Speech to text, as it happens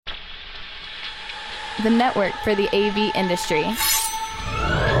the network for the AV industry.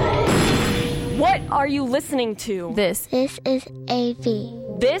 What are you listening to? This is AV.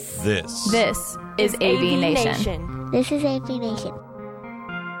 This is AV Nation. This is AV Nation.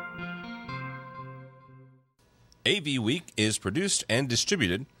 AVWeek is produced and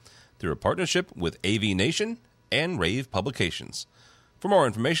distributed through a partnership with AV Nation and Rave Publications. For more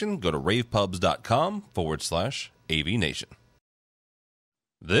information, go to ravepubs.com/AV Nation.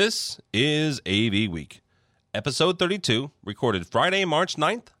 This is AVWeek, episode 32, recorded Friday, March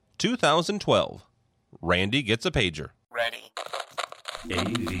 9th, 2012. Randy gets a pager. Ready.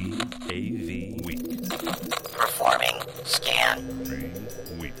 AVWeek. Performing. Scan.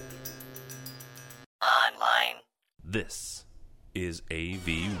 Week. Online. This is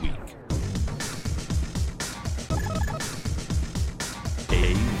AVWeek.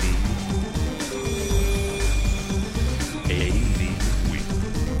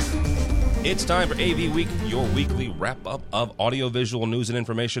 It's time for AV Week, your weekly wrap-up of audiovisual news and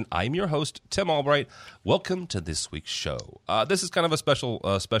information. I'm your host, Tim Albright. Welcome to this week's show. This is kind of a special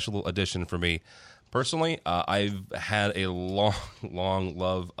edition for me. Personally, I've had a long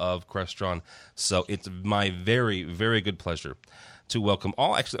love of Crestron, so it's my very, very good pleasure to welcome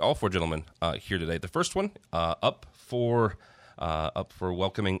all four gentlemen here today. The first one up for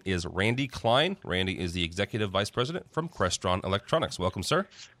welcoming is Randy Klein. Randy is the Executive Vice President from Crestron Electronics. Welcome, sir.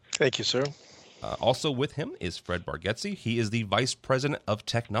 Thank you, sir. Also with him is Fred Bargetzi. He is the Vice President of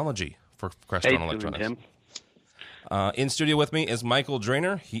Technology for Crestron Electronics. Him. In studio with me is Michael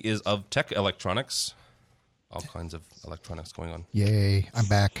Drainer. He is of Tech Electronics. All kinds of electronics going on. Yay, I'm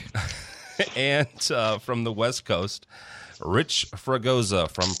back. And from the West Coast, Rich Fragoza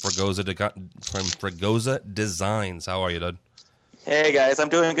from Fragoza Designs. How are you, Dud? Hey, guys. I'm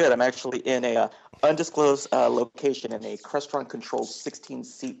doing good. I'm actually in a undisclosed location in a Crestron-controlled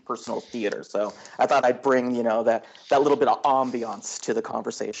 16-seat personal theater. So I thought I'd bring, that little bit of ambiance to the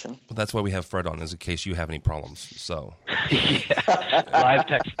conversation. Well, that's why we have Fred on, is in case you have any problems. So Live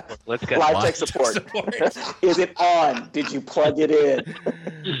tech support. Let's get live tech support. Is it on? Did you plug it in?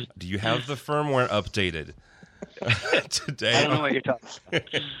 Do you have the firmware updated? Today, I don't know what you're talking about.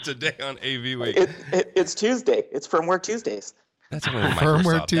 Today on AV Week. It's Tuesday. It's Firmware Tuesdays. That's only on Microsoft.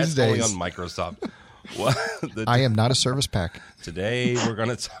 Firmware Tuesdays. That's only on Microsoft. I am not a service pack. Today we're going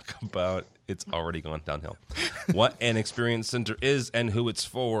to talk about, it's already gone downhill, what an experience center is and who it's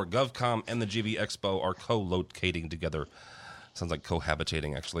for. GovCom and the GV Expo are co-locating together. Sounds like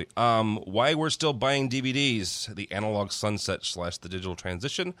cohabitating, actually. Why we're still buying DVDs, the analog sunset / the digital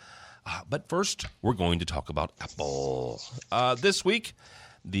transition. But first, we're going to talk about Apple. This week,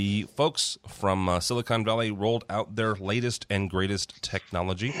 the folks from Silicon Valley rolled out their latest and greatest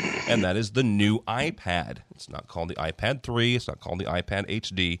technology, and that is the new iPad. It's not called the iPad 3. It's not called the iPad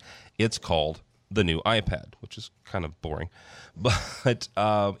HD. It's called the new iPad, which is kind of boring. But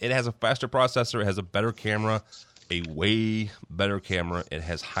it has a faster processor. It has a better camera, a way better camera. It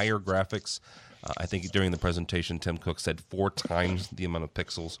has higher graphics. I think during the presentation, Tim Cook said 4 times the amount of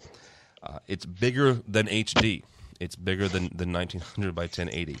pixels. It's bigger than HD. It's bigger than 1900 by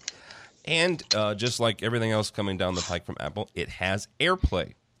 1080. And just like everything else coming down the pike from Apple, it has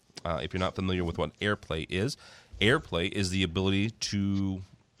AirPlay. If you're not familiar with what AirPlay is the ability to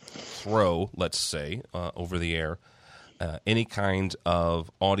throw, let's say, over the air, any kind of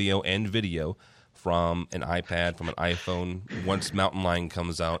audio and video from an iPad, from an iPhone. Once Mountain Lion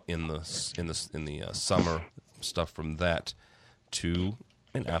comes out in the summer, stuff from that to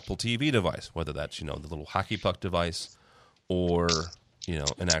an Apple TV device, whether that's, the little hockey puck device or,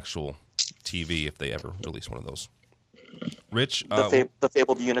 an actual TV if they ever release one of those. Rich? The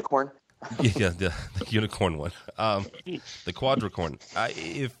fabled unicorn? Yeah, the unicorn one. The quadricorn.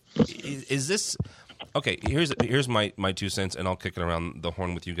 Is this... Okay, here's my 2 cents, and I'll kick it around the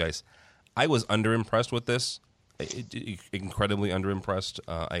horn with you guys. I was underimpressed with this. Incredibly underimpressed.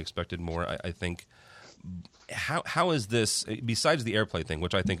 I expected more, I think. How is this, besides the AirPlay thing,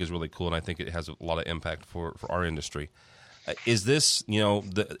 which I think is really cool, and I think it has a lot of impact for our industry, is this,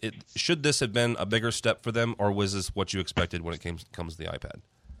 should this have been a bigger step for them, or was this what you expected when it comes to the iPad?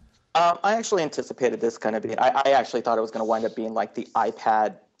 I actually anticipated this kind of being, I actually thought it was going to wind up being like the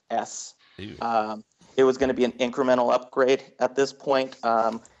iPad S. It was going to be an incremental upgrade at this point.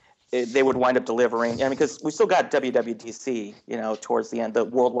 They would wind up delivering, because we still got WWDC, towards the end, the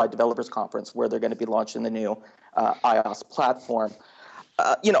Worldwide Developers Conference, where they're going to be launching the new iOS platform.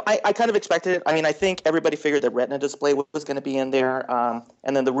 I kind of expected it. I think everybody figured the Retina display was going to be in there,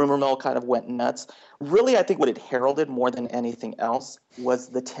 and then the rumor mill kind of went nuts. Really, I think what it heralded more than anything else was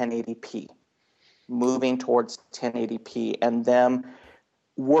the 1080p, moving towards 1080p, and them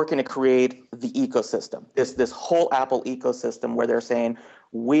working to create the ecosystem, this whole Apple ecosystem where they're saying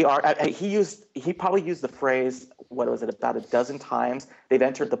we are. He probably used the phrase, what was it, about a dozen times. They've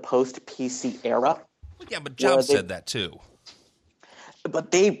entered the post PC era. Yeah, but Jobs said that too.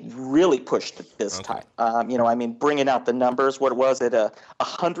 But they really pushed it this time. Bringing out the numbers, what was it?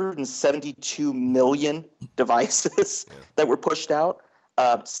 172 million devices that were pushed out.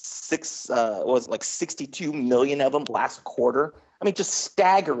 62 million of them last quarter. I mean, just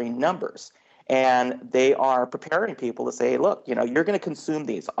staggering numbers. And they are preparing people to say, look, you're going to consume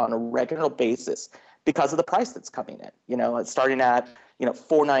these on a regular basis because of the price that's coming in. It's starting at,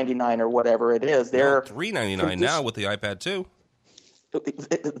 $4.99 or whatever it is. They're $3.99 now with the iPad 2.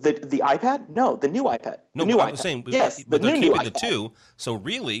 The iPad? No, the new iPad. No, the new I'm iPad. saying, yes, but they're new keeping the iPad. 2. So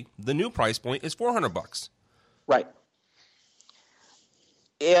really, the new price point is $400. Right.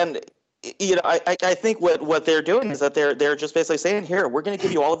 And I think what they're doing is that they're just basically saying, here, we're going to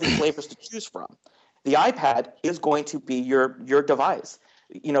give you all of these flavors to choose from. The iPad is going to be your device.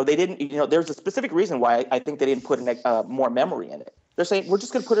 They didn't. There's a specific reason why I think they didn't put more memory in it. They're saying we're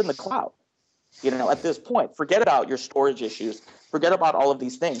just going to put it in the cloud. At this point, forget about your storage issues. Forget about all of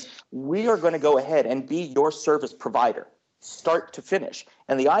these things. We are going to go ahead and be your service provider, start to finish.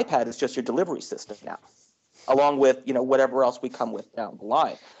 And the iPad is just your delivery system now, along with whatever else we come with down the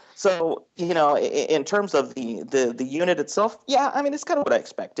line. So in terms of the unit itself, it's kind of what I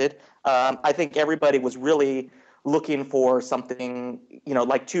expected. I think everybody was really looking for something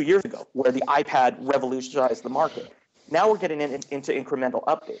like 2 years ago, where the iPad revolutionized the market. Now we're getting into incremental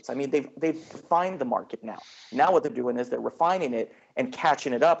updates. I mean, they've defined the market now. Now what they're doing is they're refining it and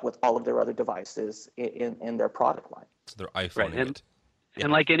catching it up with all of their other devices in their product line. So they're iPhoning it. And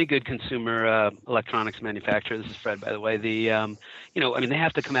like any good consumer electronics manufacturer, this is Fred, by the way, they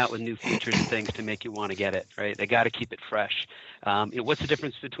have to come out with new features and things to make you want to get it, right? They got to keep it fresh. What's the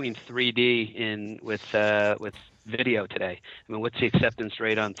difference between 3D with video today? I mean, what's the acceptance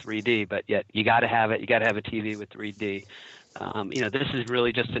rate on 3D? But yet you got to have it. You got to have a TV with 3D. This is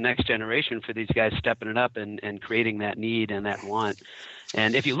really just the next generation for these guys stepping it up and creating that need and that want.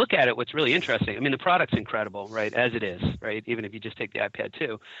 And if you look at it, what's really interesting, I mean, the product's incredible, right, as it is, right, even if you just take the iPad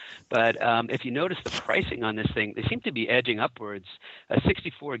 2. But if you notice the pricing on this thing, they seem to be edging upwards. A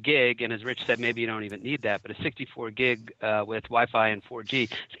 64 gig, and as Rich said, maybe you don't even need that, but a 64 gig with Wi-Fi and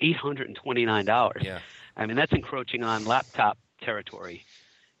 4G is $829. Yeah. I mean, that's encroaching on laptop territory.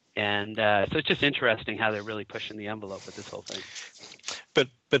 And so it's just interesting how they're really pushing the envelope with this whole thing. But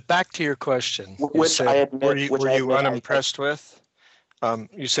back to your question, were you unimpressed with?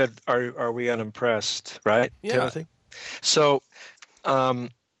 You said, are we unimpressed, right, yeah. Timothy? So, I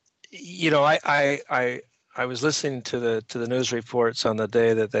was listening to the news reports on the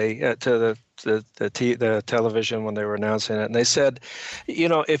day that they to the television when they were announcing it, and they said,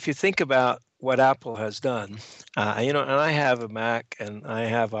 if you think about what Apple has done, and I have a Mac and I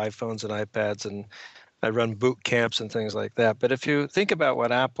have iPhones and iPads and I run boot camps and things like that. But if you think about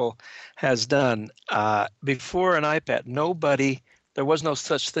what Apple has done, before an iPad, there was no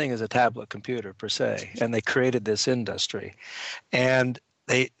such thing as a tablet computer per se, and they created this industry. And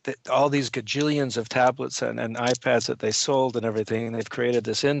all these gajillions of tablets and iPads that they sold and everything, they've created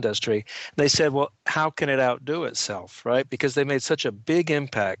this industry. They said, well, how can it outdo itself, right? Because they made such a big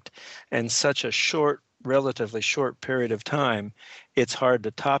impact in such a relatively short period of time, it's hard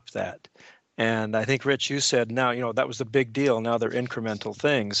to top that. And I think, Rich, you said now, that was the big deal. Now they're incremental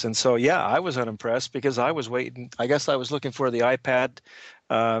things. And so, I was unimpressed because I was waiting. I guess I was looking for the iPad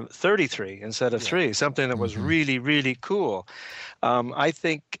 33 instead of 3, something that was really, really cool. I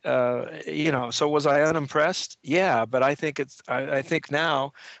think, so was I unimpressed? Yeah, but I think I think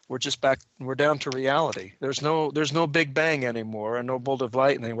now we're down to reality. There's no big bang anymore and no bolt of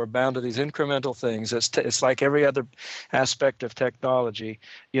lightning. We're bound to these incremental things. It's like every other aspect of technology.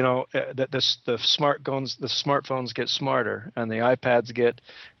 The smartphones get smarter and the iPads get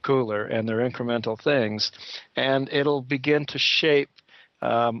cooler, and they're incremental things, and it'll begin to shape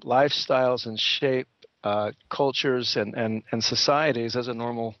lifestyles and shape cultures and societies as a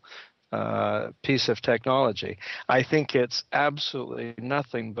normal piece of technology. I think it's absolutely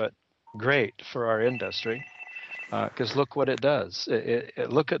nothing but great for our industry, because look what it does.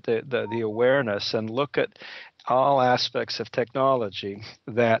 Look at the awareness, and look at all aspects of technology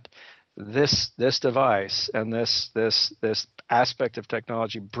that this device and this aspect of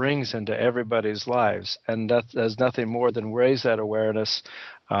technology brings into everybody's lives, and that does nothing more than raise that awareness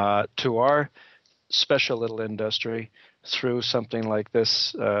to our special little industry through something like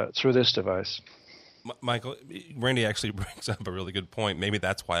this, through this device. Michael, Randy actually brings up a really good point. Maybe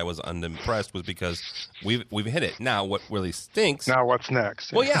that's why I was unimpressed, was because we've hit it. Now, what really stinks? Now, what's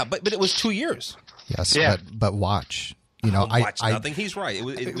next? Well, yeah, but it was 2 years. Yes, yeah. but watch. Watch nothing. He's right.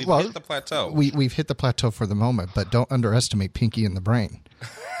 We've hit the plateau. We've hit the plateau for the moment, but don't underestimate Pinky and the Brain.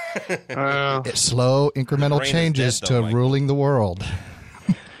 It's slow, incremental changes to ruling the world.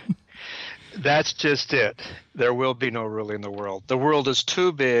 That's just it. There will be no ruling the world. The world is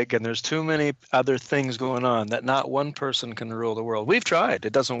too big, and there's too many other things going on that not one person can rule the world. We've tried.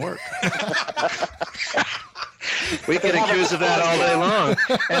 It doesn't work. We get accused of that all day long.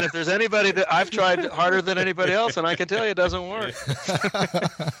 And if there's anybody that I've tried harder than anybody else, and I can tell you it doesn't work.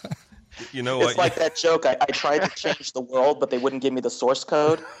 You know what? It's like that joke. I tried to change the world, but they wouldn't give me the source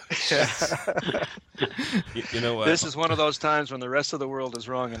code. You know what? This is one of those times when the rest of the world is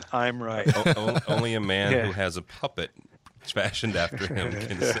wrong and I'm right. Only a man who has a puppet fashioned after him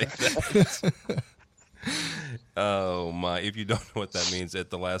can say that. Oh my! If you don't know what that means,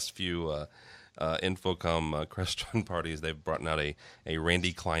 at the last few Infocom Crestron parties, they've brought out a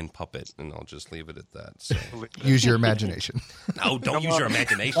Randy Klein puppet, and I'll just leave it at that. So. Use your imagination. No, don't use your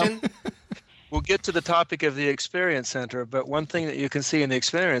imagination. We'll get to the topic of the Experience Center, but one thing that you can see in the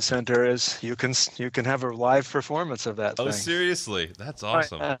Experience Center is you can have a live performance of that thing. Oh, seriously? That's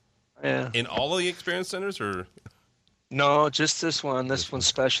awesome. Yeah. In all of the Experience Centers, or? No, just this one. This one's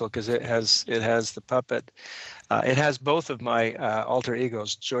special because it has the puppet. It has both of my alter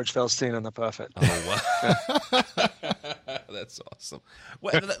egos, George Feldstein and the puppet. Oh, wow. That's awesome.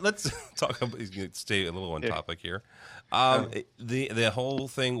 Well, let's talk about, stay a little on topic here. The whole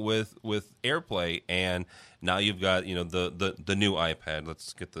thing with AirPlay, and now you've got the new iPad.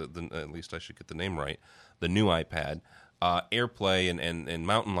 Let's get the at least I should get the name right. The new iPad, AirPlay, and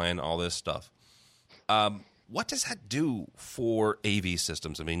Mountain Lion, all this stuff. What does that do for AV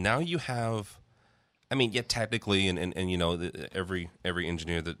systems? I mean, now you have. I mean, yeah, technically, and every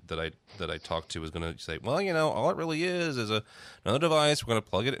engineer that I talk to is going to say, well, all it really is another device. We're going to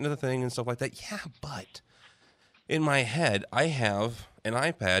plug it into the thing and stuff like that. Yeah, but in my head, I have an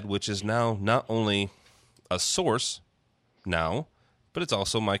iPad, which is now not only a source now, but it's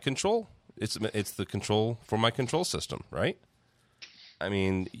also my control. It's the control for my control system, right? I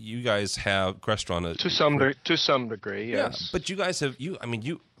mean, you guys have Crestron to some degree, yes. Yeah, but you guys have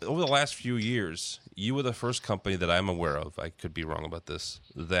over the last few years, you were the first company that I'm aware of. I could be wrong about this,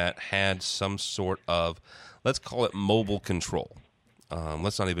 that had some sort of, let's call it mobile control.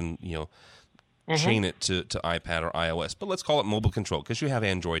 Let's not even chain it to iPad or iOS, but let's call it mobile control because you have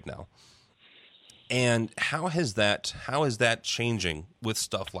Android now. And how is that changing with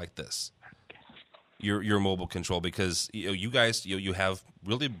stuff like this? Your mobile control, because you guys you have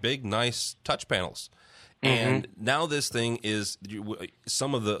really big, nice touch panels, and now this thing is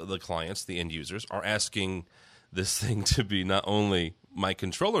some of the clients, the end users, are asking this thing to be not only my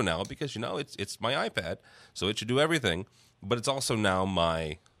controller now, because it's my iPad, so it should do everything, but it's also now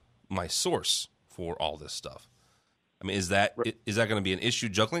my source for all this stuff. I mean, is that going to be an issue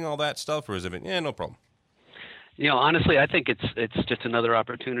juggling all that stuff, or is it no problem? Honestly, I think it's just another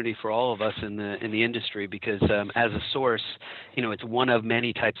opportunity for all of us in the industry because as a source, it's one of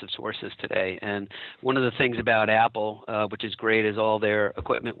many types of sources today. And one of the things about Apple, which is great, is all their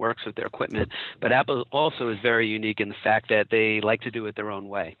equipment works with their equipment. But Apple also is very unique in the fact that they like to do it their own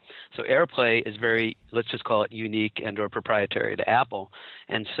way. So AirPlay is very, let's just call it unique and/or proprietary to Apple.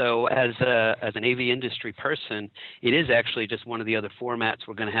 And so as an AV industry person, it is actually just one of the other formats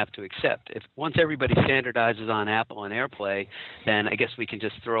we're going to have to accept. If once everybody standardizes on Apple and AirPlay, then I guess we can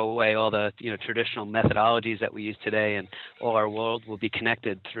just throw away all the traditional methodologies that we use today, and all our world will be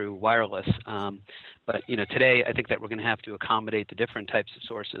connected through wireless. But today I think that we're going to have to accommodate the different types of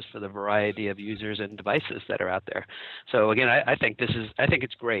sources for the variety of users and devices that are out there. So again, I think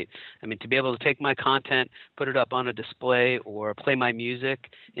it's great. I mean, to be able to take my content, put it up on a display, or play my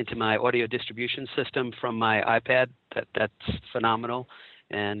music into my audio distribution system from my iPad, that's phenomenal.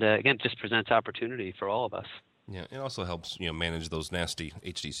 And again, it just presents opportunity for all of us. Yeah, it also helps manage those nasty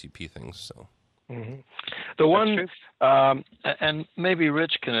HDCP things. So. Mm-hmm. The one, and maybe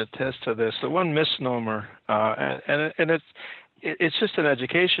Rich can attest to this. The one misnomer, and it's just an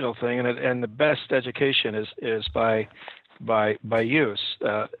educational thing, and the best education is by use.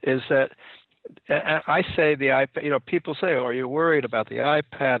 Is that I say the iPad. People say, "Oh, are you worried about the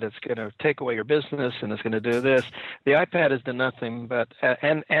iPad? It's going to take away your business, and it's going to do this." The iPad has done nothing but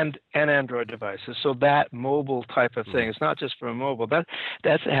and Android devices. So that mobile type of thing, it's not just for mobile. That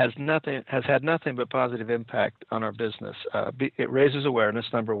has had nothing but positive impact on our business. It raises awareness.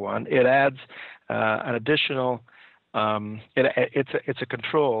 Number one, it adds an additional It's a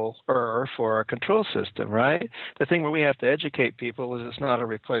controller for a control system, right? The thing where we have to educate people is it's not a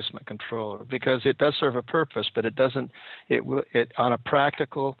replacement controller, because it does serve a purpose, but it doesn't. It on a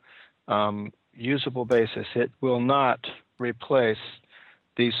practical, usable basis, it will not replace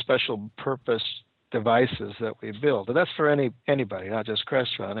these special purpose devices that we build. And that's for anybody, not just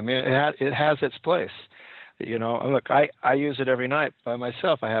Crestron. I mean, it has its place. You know, look, I use it every night by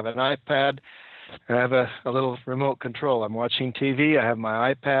myself. I have an iPad. I have a little remote control. I'm watching TV. I have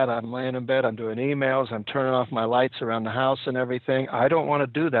my iPad. I'm laying in bed. I'm doing emails. I'm turning off my lights around the house and everything. I don't want to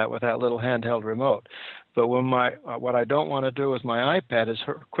do that with that little handheld remote. But when what I don't want to do with my iPad is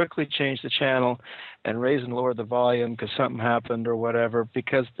quickly change the channel and raise and lower the volume because something happened or whatever,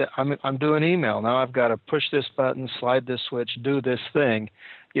 because I'm doing email. Now I've got to push this button, slide this switch, do this thing.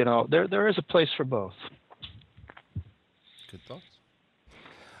 You know, there is a place for both. Good thoughts.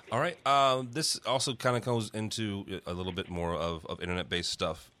 All right. This also kind of goes into a little bit more of internet-based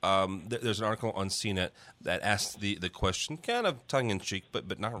stuff. There's an article on CNET that asks the question, kind of tongue-in-cheek,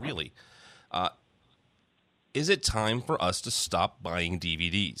 but not really. Is it time for us to stop buying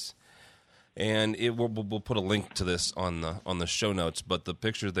DVDs? And we'll put a link to this on the show notes. But the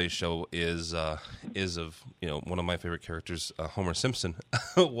picture they show is of one of my favorite characters, Homer Simpson,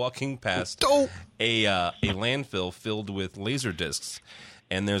 walking past a landfill filled with laser discs,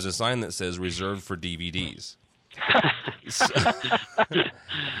 and there's a sign that says "Reserved for DVDs."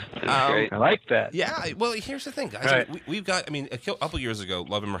 I like that. Yeah. Well, here's the thing, guys. Right. We've got. I mean, a couple years ago,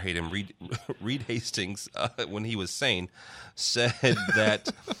 love him or hate him, Reed Hastings, when he was sane, said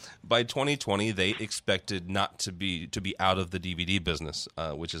that by 2020 they expected not to be out of the DVD business,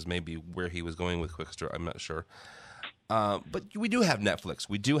 which is maybe where he was going with Quickster. I'm not sure. But we do have Netflix.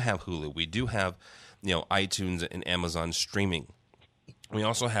 We do have Hulu. We do have, iTunes and Amazon streaming. We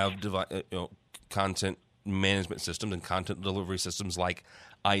also have content management systems and content delivery systems like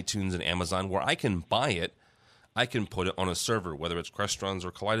iTunes and Amazon, where I can buy it, I can put it on a server, whether it's Crestron's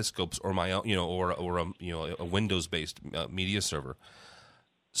or Kaleidoscope's or my own, or a Windows-based media server.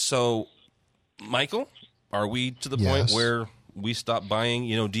 So, Michael, are we to the point where we stop buying,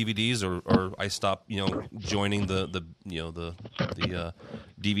 DVDs, or I stop, joining the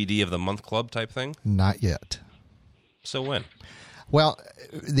DVD of the month club type thing? Not yet. So when? Well,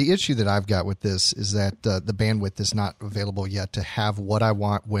 the issue that I've got with this is that the bandwidth is not available yet to have what I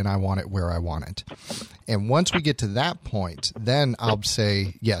want, when I want it, where I want it. And once we get to that point, then I'll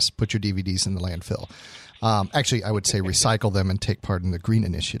say, yes, put your DVDs in the landfill. Actually, I would say recycle them and take part in the green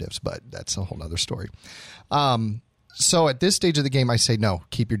initiatives, but that's a whole other story. So at this stage of the game, I say, no,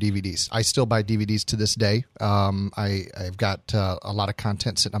 keep your DVDs. I still buy DVDs to this day. I've got a lot of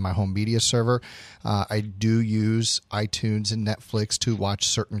content sitting on my home media server. I do use iTunes and Netflix to watch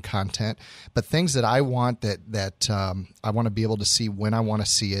certain content, but things that I want that I want to be able to see when I want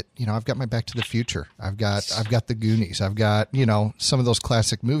to see it. I've got my Back to the Future. I've got the Goonies. I've got, some of those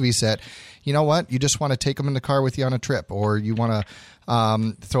classic movies that, you just want to take them in the car with you on a trip, or you want to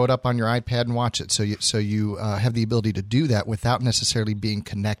throw it up on your iPad and watch it. So you have the ability to do that without necessarily being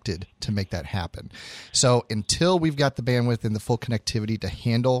connected to make that happen. So until we've got the bandwidth and the full connectivity to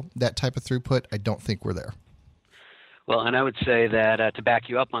handle that type of throughput, I don't think we're there. Well, and I would say that to back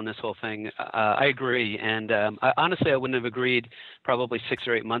you up on this whole thing, I agree. And honestly, I wouldn't have agreed probably 6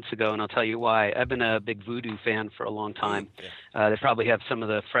 or 8 months ago, and I'll tell you why. I've been a big Vudu fan for a long time. They probably have some of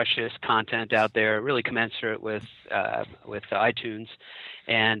the freshest content out there, really commensurate with iTunes.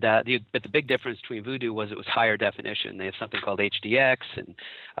 And but the big difference between Vudu was it was higher definition. They have something called HDX, and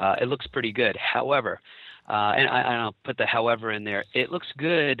it looks pretty good. However, and I'll put the however in there. It looks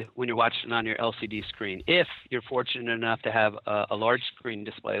good when you're watching on your LCD screen. If you're fortunate enough to have a large screen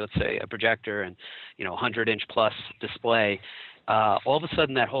display, let's say a projector and 100-inch plus display, all of a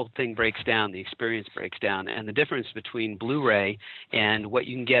sudden that whole thing breaks down. The experience breaks down, and the difference between Blu-ray and what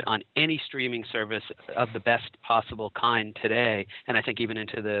you can get on any streaming service of the best possible kind today, and I think even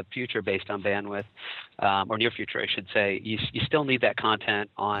into the future based on bandwidth, or near future, I should say, you still need that content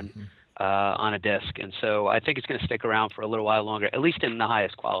on. On a disc, and so I think it's going to stick around for a little while longer, at least in the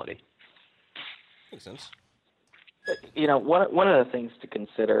highest quality. Makes sense. One of the things to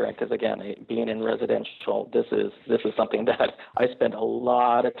consider, because again, being in residential, this is something that I spend a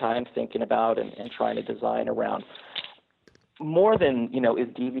lot of time thinking about and trying to design around. More than is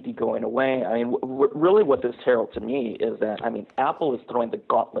DVD going away? I mean, really, what this heralds to me is that Apple is throwing the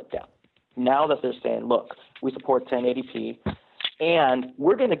gauntlet down. Now that they're saying, look, we support 1080p. And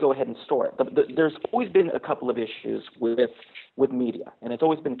we're going to go ahead and store it. There's always been a couple of issues with media, and it's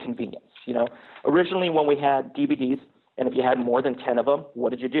always been convenience. Originally when we had DVDs, And if you had more than 10 of them, what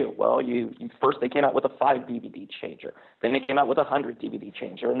did you do? Well, first they came out with a 5 DVD changer. Then they came out with a 100 DVD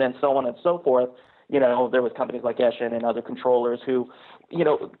changer, and then so on and so forth. There was companies like Eshin and other controllers who,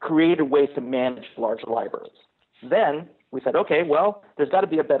 created ways to manage large libraries. Then we said, okay, well, there's got to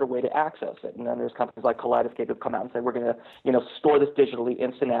be a better way to access it. And then there's companies like Kaleidoscape who come out and say, we're going to, store this digitally,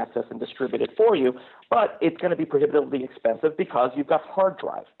 instant access, and distribute it for you. But it's going to be prohibitively expensive because you've got hard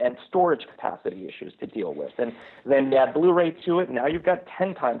drive and storage capacity issues to deal with. And then you add Blu-ray to it. Now you've got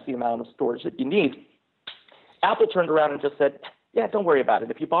 10 times the amount of storage that you need. Apple turned around and just said, yeah, don't worry about it.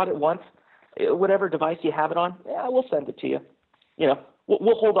 If you bought it once, whatever device you have it on, yeah, we'll send it to you.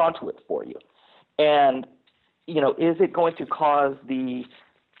 We'll hold on to it for you. And is it going to cause the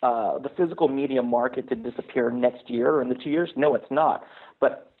physical media market to disappear next year or in the 2 years? No, it's not.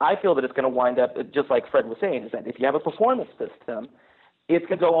 But I feel that it's going to wind up, just like Fred was saying, is that if you have a performance system, it's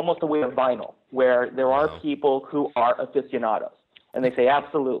going to go almost the way of vinyl, where there are people who are aficionados. And they say,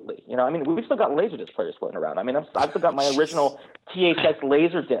 absolutely. We've still got Laserdisc players floating around. I've still got my original THX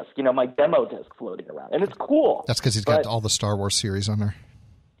Laserdisc, my demo disc floating around. And it's cool. That's because he's got all the Star Wars series on there.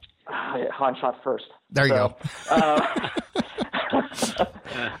 Han shot first. There you go.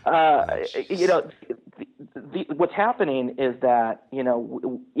 What's happening is that,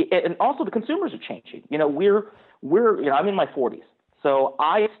 and also the consumers are changing. I'm in my 40s. So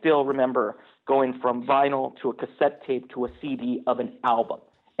I still remember going from vinyl to a cassette tape to a CD of an album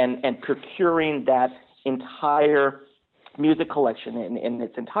and procuring that entire music collection in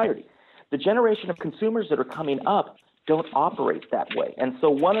its entirety. The generation of consumers that are coming up don't operate that way. And so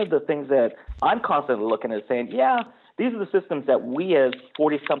one of the things that I'm constantly looking at is saying, yeah, these are the systems that we as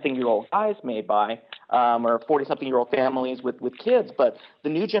 40-something-year-old guys may buy, or 40-something-year-old families with kids, but the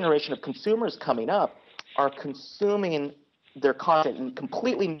new generation of consumers coming up are consuming their content in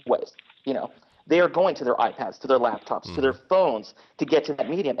completely new ways. They are going to their iPads, to their laptops, to their phones to get to that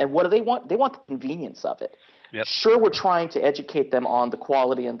medium. And what do they want? They want the convenience of it. Yep. Sure, we're trying to educate them on the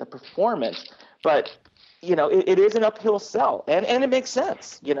quality and the performance, but it is an uphill sell, and it makes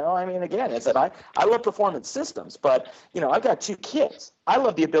sense. Again, it's that I love performance systems, but I've got 2 kids. I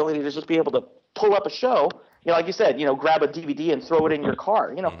love the ability to just be able to pull up a show. Like you said, grab a DVD and throw it in your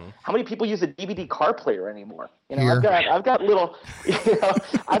car. How many people use a DVD car player anymore? I've got little,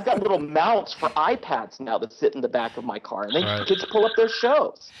 I've got little mounts for iPads now that sit in the back of my car, and then kids pull up their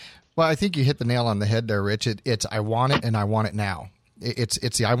shows. Well, I think you hit the nail on the head there, Rich. It's I want it and I want it now.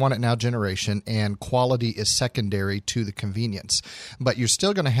 It's the I want it now generation, and quality is secondary to the convenience. But you're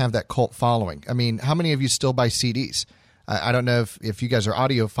still going to have that cult following. How many of you still buy CDs? I don't know if you guys are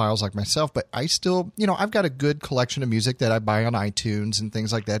audiophiles like myself, but I still, I've got a good collection of music that I buy on iTunes and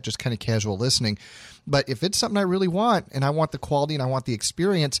things like that, just kind of casual listening. But if it's something I really want and I want the quality and I want the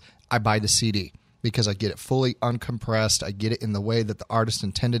experience, I buy the CD because I get it fully uncompressed. I get it in the way that the artist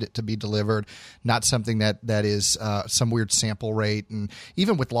intended it to be delivered, not something that is some weird sample rate. And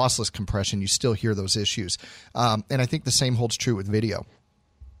even with lossless compression, you still hear those issues. And I think the same holds true with video.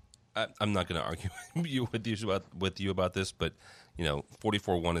 I'm not going to argue with you about this, but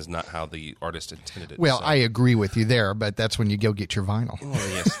 44.1 is not how the artist intended it. Well, I agree with you there, but that's when you go get your vinyl. Well,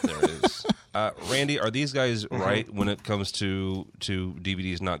 yes, there it is. Randy, are these guys right when it comes to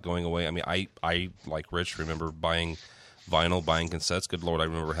DVDs not going away? I like Rich remember buying vinyl, buying cassettes. Good Lord, I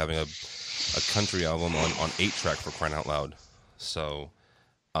remember having a country album on 8-track for crying out loud. So,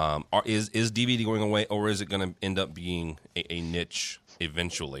 is DVD going away, or is it going to end up being a niche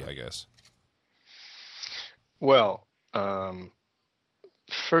eventually, I guess? Well,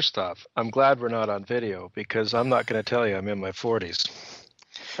 first off, I'm glad we're not on video because I'm not going to tell you I'm in my 40s.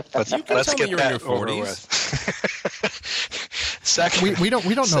 Let's get you're that in your 40s. Second, we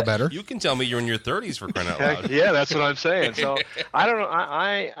don't know better. You can tell me you're in your 30s for crying out loud. Yeah, that's what I'm saying. So I don't know.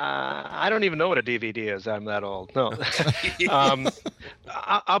 I don't even know what a DVD is. I'm that old. No.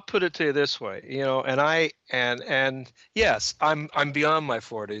 I'll put it to you this way. And yes, I'm beyond my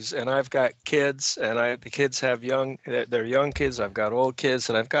 40s, and I've got kids, and the kids have they're young kids. I've got old kids,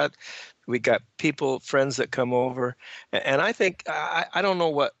 and we got friends that come over. And I think, I don't know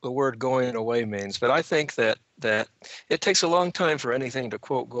what the word going away means, but I think that it takes a long time for anything to,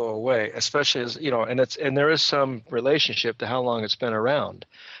 quote, go away, especially as, and there is some relationship to how long it's been around.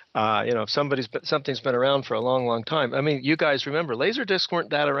 If something's been around for a long, long time. You guys remember Laserdiscs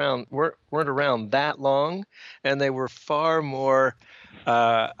weren't around that long, and they were far more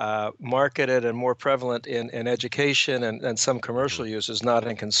marketed and more prevalent in education and some commercial uses, not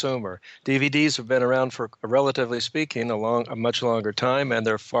in consumer. DVDs have been around for, relatively speaking, a much longer time, and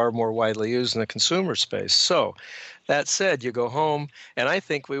they're far more widely used in the consumer space. So That said, you go home, and I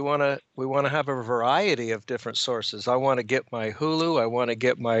think we want to have a variety of different sources. I want to get my Hulu. I want to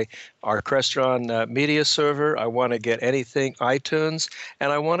get our Crestron media server. I want to get anything iTunes,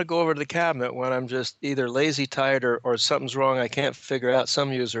 and I want to go over to the cabinet when I'm just either lazy, tired, or something's wrong. I can't figure out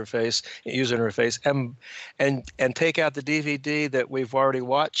some user interface, and take out the DVD that we've already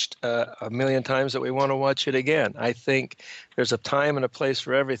watched a million times that we want to watch it again. I think there's a time and a place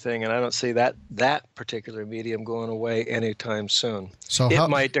for everything, and I don't see that particular medium going away anytime soon. So it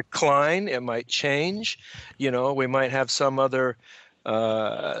might decline, it might change. We might have some other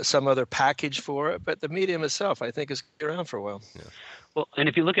package for it, but the medium itself, I think, is around for a while. Yeah. Well, and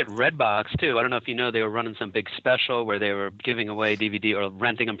if you look at Redbox too, I don't know if you know, they were running some big special where they were giving away DVD or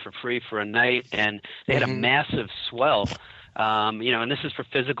renting them for free for a night, and they had a massive swell. And this is for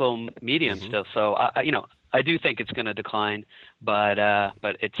physical medium still. So I do think it's going to decline, but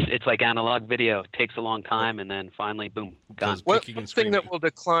it's like analog video. It takes a long time, and then finally, boom, gone. One thing that will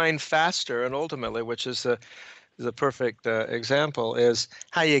decline faster, and ultimately, which is the perfect example, is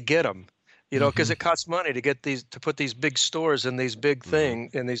how you get them. Because it costs money to put these big stores in these big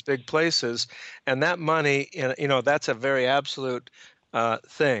in these big places, and that money, that's a very absolute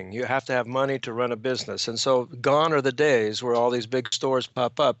thing. You have to have money to run a business. And so gone are the days where all these big stores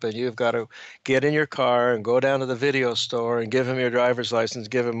pop up and you've got to get in your car and go down to the video store and give them your driver's license,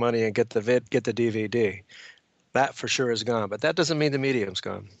 give them money, and get the DVD. That for sure is gone. But that doesn't mean the medium's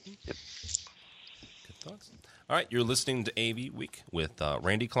gone. Yep. Good thoughts. All right, you're listening to AV Week with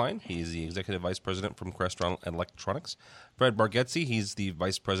Randy Klein. He's the Executive Vice President from Crestron Electronics. Fred Bargetzi, he's the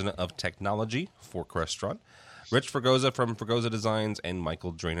Vice President of Technology for Crestron. Rich Fregosa from Fregosa Designs, and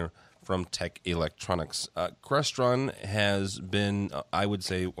Michael Drainer from Tech Electronics. Crestron has been, I would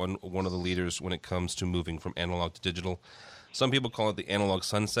say, one of the leaders when it comes to moving from analog to digital. Some people call it the analog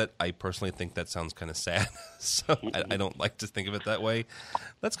sunset. I personally think that sounds kind of sad, so I don't like to think of it that way.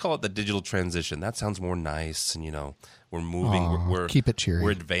 Let's call it the digital transition. That sounds more nice, and we're moving. We're keep it cheery.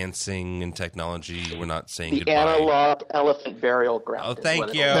 We're advancing in technology. We're not saying the goodbye. Analog elephant burial ground. Oh,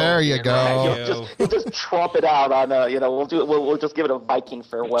 thank you. There you go. You'll just trump it out on we'll just give it a Viking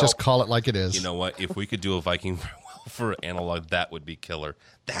farewell. Just call it like it is. You know what? If we could do a Viking farewell for analog, that would be killer.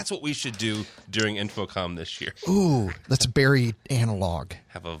 That's what we should do during Infocom this year. Ooh, let's bury analog.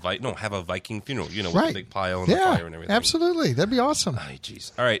 Have a Viking funeral, with right. a big pile and the fire and everything. Absolutely. That'd be awesome. Oh,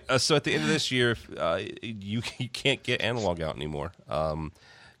 jeez. All right. So at the end of this year, you can't get analog out anymore. A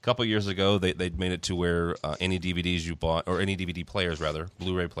couple years ago, they made it to where any DVDs you bought, or any DVD players rather,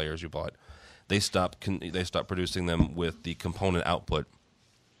 Blu-ray players you bought, they stopped producing them with the component output.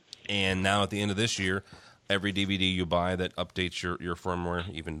 And now at the end of this year, every DVD you buy that updates your firmware,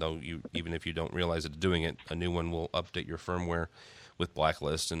 even if you don't realize it's doing it, a new one will update your firmware with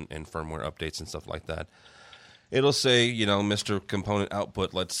blacklists and firmware updates and stuff like that. It'll say, Mr. Component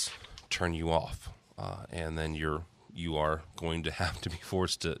Output, let's turn you off, and then you are going to have to be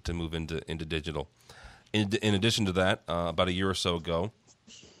forced to move into digital. In addition to that, about a year or so ago,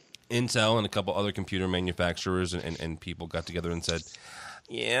 Intel and a couple other computer manufacturers and people got together and said,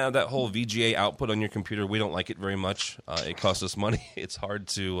 yeah, that whole VGA output on your computer, we don't like it very much. It costs us money. It's hard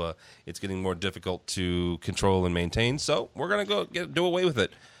to, it's getting more difficult to control and maintain. So we're going to do away with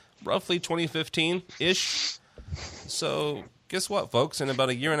it. Roughly 2015-ish. So guess what, folks? In about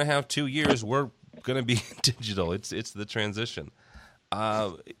a year and a half, 2 years, we're going to be digital. It's the transition.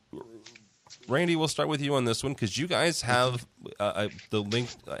 Randy, we'll start with you on this one because you guys have the link.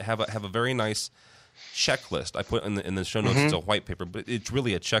 Have a very nice checklist. I put in the show notes. It's a white paper, but it's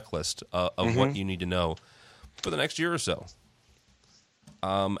really a checklist of what you need to know for the next year or so.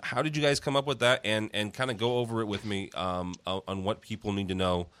 How did you guys come up with that, and kind of go over it with me on what people need to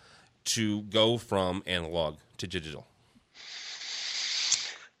know to go from analog to digital?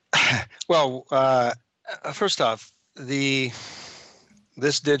 Well, first off,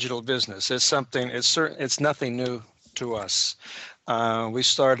 this digital business is something. It's nothing new to us. We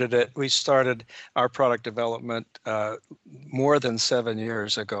started our product development more than 7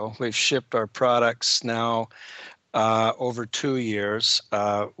 years ago. We've shipped our products now over 2 years.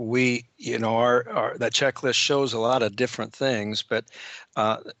 Our that checklist shows a lot of different things, but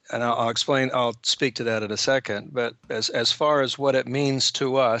and I'll speak to that in a second. But as far as what it means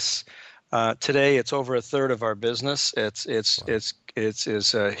to us, today it's over a third of our business. It's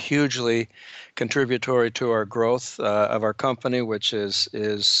hugely contributory to our growth of our company, which is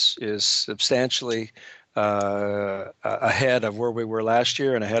substantially ahead of where we were last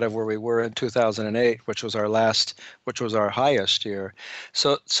year and ahead of where we were in 2008, which was our highest year.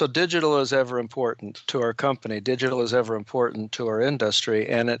 So digital is ever important to our company. Digital is ever important to our industry,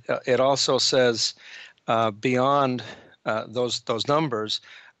 and it also says beyond those numbers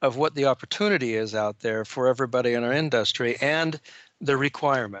of what the opportunity is out there for everybody in our industry and the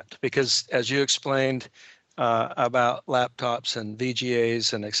requirement. Because as you explained about laptops and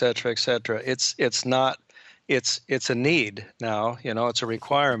VGAs and et cetera, it's a need now. It's a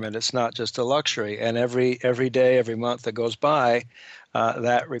requirement. It's not just a luxury. And every day, every month that goes by,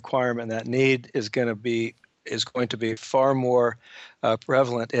 that requirement, that need is going to be far more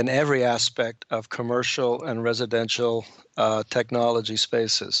prevalent in every aspect of commercial and residential technology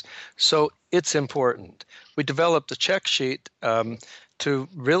spaces. So it's important. We developed a check sheet to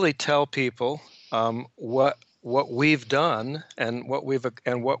really tell people what we've done and what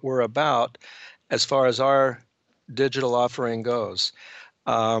we're about as far as our digital offering goes.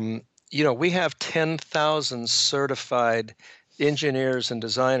 We have 10,000 certified engineers and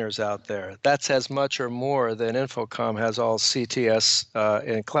designers out there. That's as much or more than Infocom has all CTS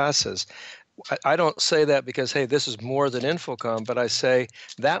in classes. I don't say that because, hey, this is more than Infocom, but I say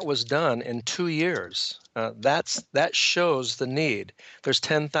that was done in 2 years. That shows the need. There's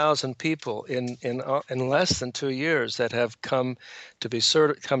 10,000 people in less than 2 years that have come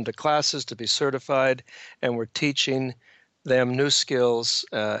to classes to be certified, and we're teaching them new skills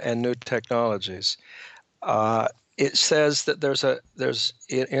and new technologies. It says that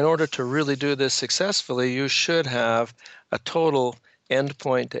in order to really do this successfully, you should have a total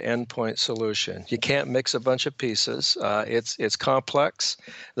endpoint to endpoint solution. You can't mix a bunch of pieces. It's complex.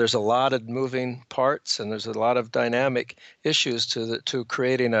 There's a lot of moving parts, and there's a lot of dynamic issues to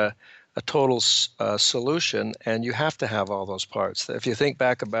creating a total solution. And you have to have all those parts. If you think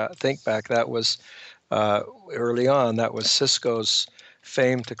back, that was early on. That was Cisco's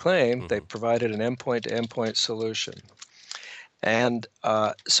fame to claim. Mm-hmm. They provided an endpoint to endpoint solution. And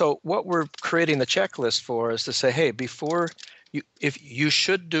so what we're creating the checklist for is to say, hey, if you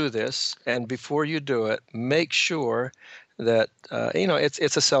should do this, and before you do it, make sure that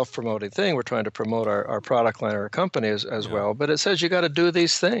it's a self-promoting thing. We're trying to promote our product line, our company as well, but it says you got to do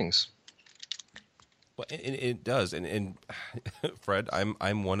these things. Well, it does, and Fred,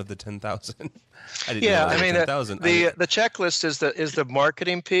 I'm one of the 10,000. I didn't know that 10,000. The checklist is the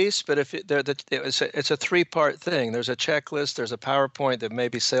marketing piece, but it's a three-part thing. There's a checklist, there's a PowerPoint that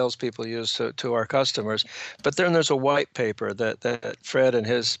maybe salespeople use to our customers, but then there's a white paper that Fred and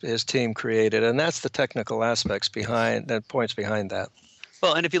his team created, and that's the technical aspects points behind that.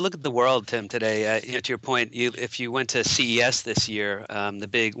 Well, and if you look at the world, Tim, today, to your point, if you went to CES this year,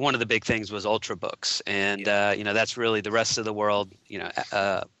 one of the big things was Ultrabooks, and that's really the rest of the world.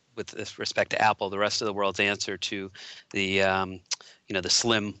 With respect to Apple, the rest of the world's answer to the the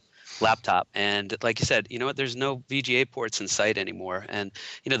slim laptop. And like you said, there's no VGA ports in sight anymore. And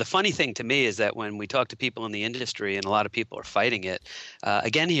the funny thing to me is that when we talk to people in the industry, and a lot of people are fighting it,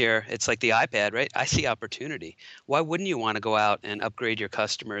 again here, it's like the iPad, right? I see opportunity. Why wouldn't you want to go out and upgrade your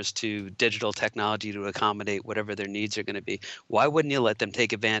customers to digital technology to accommodate whatever their needs are going to be? Why wouldn't you let them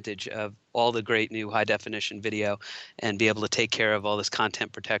take advantage of all the great new high definition video and be able to take care of all this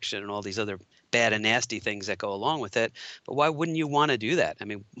content protection and all these other bad and nasty things that go along with it? But why wouldn't you want to do that? I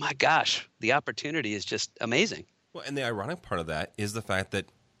mean, my gosh, the opportunity is just amazing. Well, and the ironic part of that is the fact that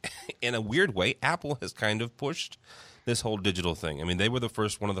in a weird way, Apple has kind of pushed this whole digital thing. I mean, they were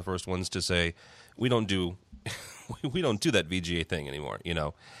one of the first ones to say, we don't do that VGA thing anymore,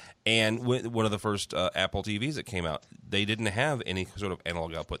 And one of the first Apple TVs that came out, they didn't have any sort of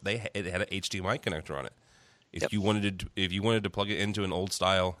analog output. It had an HDMI connector on it. If you wanted to plug it into an old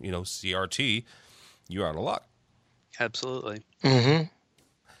style, CRT, you're out of luck. Absolutely. Mm-hmm.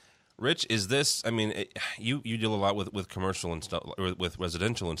 Rich, is this? I mean, you deal a lot with commercial and stuff, or with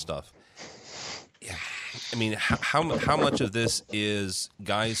residential and stuff. I mean, how much of this is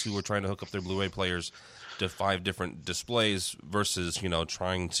guys who are trying to hook up their Blu-ray players to 5 different displays versus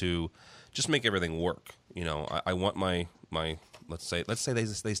trying to just make everything work? I want my let's say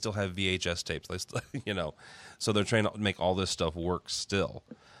they still have VHS tapes, so they're trying to make all this stuff work still,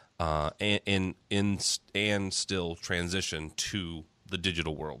 and still transition to the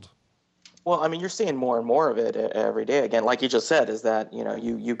digital world. Well, I mean, you're seeing more and more of it every day. Again, like you just said, is that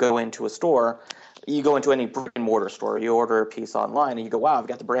you go into a store, you go into any brick and mortar store, you order a piece online, and you go, wow, I've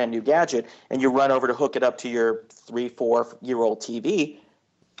got the brand new gadget, and you run over to hook it up to your 3-4-year-old TV,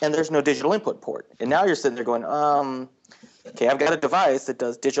 and there's no digital input port, and now you're sitting there going, okay, I've got a device that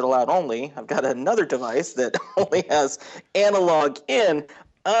does digital out only. I've got another device that only has analog in.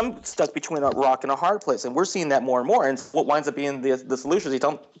 I'm stuck between a rock and a hard place, and we're seeing that more and more. And what winds up being the solution is you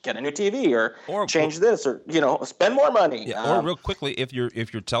tell them, get a new TV or change this or spend more money. Yeah, or real quickly, if your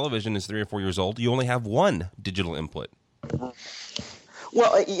television is 3 or 4 years old, you only have one digital input.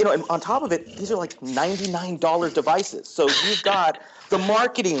 Well, and on top of it, these are like $99 devices. So you've got the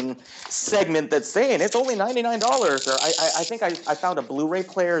marketing segment that's saying it's only $99. Or I think I found a Blu-ray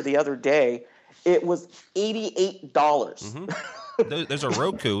player the other day. It was $88. Mm-hmm. There's a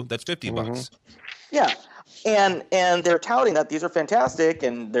Roku that's $50. Yeah. And they're touting that these are fantastic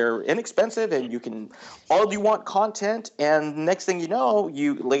and they're inexpensive and you can all you want content, and next thing you know,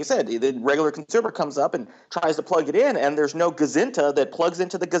 like I said, the regular consumer comes up and tries to plug it in and there's no Gazinta that plugs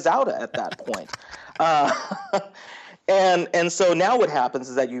into the Gazouta at that point. And so now what happens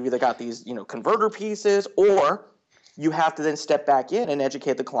is that you've either got these converter pieces, or you have to then step back in and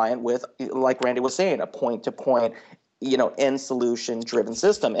educate the client with, like Randy was saying, a point-to-point end solution driven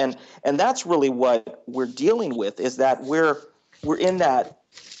system. And that's really what we're dealing with, is that we're in that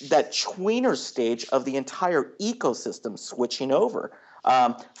tweener stage of the entire ecosystem switching over.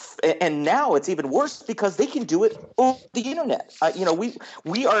 And now it's even worse because they can do it over the internet.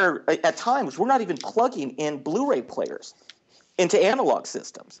 We are at times, we're not even plugging in Blu-ray players into analog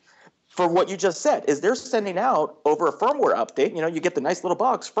systems. For what you just said, is they're sending out over a firmware update. You get the nice little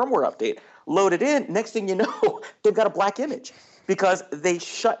box firmware update, load it in. Next thing you know, they've got a black image because they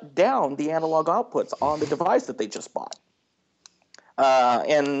shut down the analog outputs on the device that they just bought.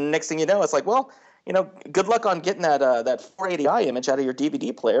 And next thing you know, it's like, well, good luck on getting that 480i image out of your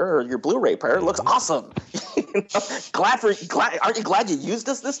DVD player or your Blu-ray player. It looks awesome. Aren't you glad you used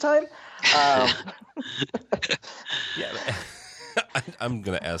this time? Yeah. I'm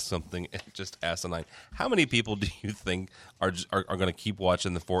going to ask something just asinine. How many people do you think are going to keep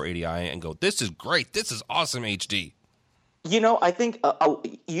watching the 480i and go, this is great, this is awesome HD? I think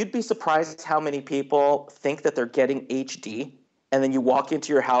you'd be surprised how many people think that they're getting HD, and then you walk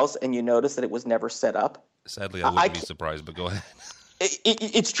into your house and you notice that it was never set up. Sadly, I wouldn't be surprised, but go ahead.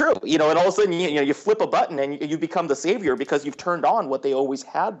 It's true, and all of a sudden you flip a button and you become the savior because you've turned on what they always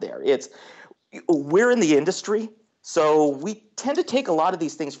had there. We're in the industry. So we tend to take a lot of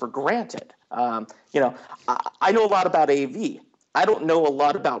these things for granted. I know a lot about AV. I don't know a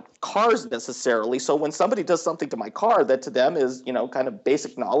lot about cars necessarily. So when somebody does something to my car that to them is, kind of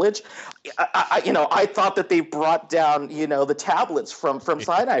basic knowledge, I thought that they brought down, the tablets from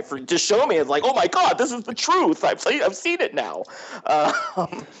Sinai to show me. It's like, oh my God, this is the truth. I've seen it now.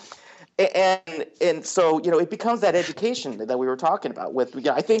 And so, it becomes that education that we were talking about with,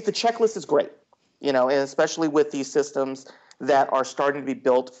 I think the checklist is great. And especially with these systems that are starting to be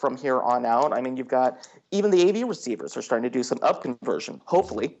built from here on out. I mean, you've got even the AV receivers are starting to do some up conversion,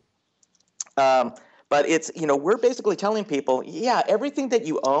 hopefully. But it's, we're basically telling people, everything that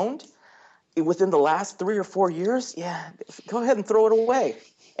you owned within the last 3 or 4 years, go ahead and throw it away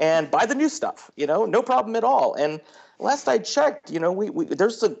and buy the new stuff, no problem at all. And last I checked,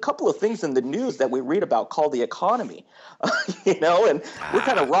 there's a couple of things in the news that we read about called the economy, and we're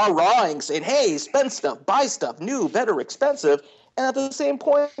kind of rah-rahing saying, hey, spend stuff, buy stuff, new, better, expensive. And at the same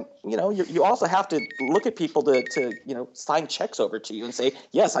point, you also have to look at people to sign checks over to you and say,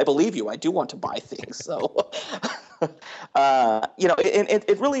 yes, I believe you. I do want to buy things. So,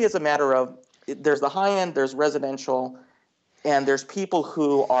 it really is a matter of there's the high end, there's residential, and there's people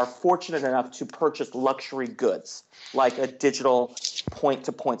who are fortunate enough to purchase luxury goods, like a digital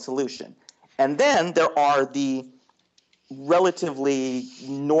point-to-point solution. And then there are the relatively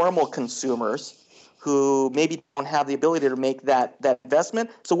normal consumers who maybe don't have the ability to make that investment.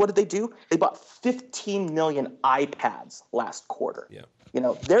 So what did they do? They bought 15 million iPads last quarter.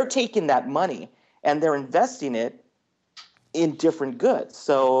 Yeah. They're taking that money and they're investing it in different goods.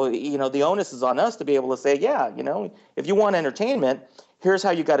 So, the onus is on us to be able to say, if you want entertainment, here's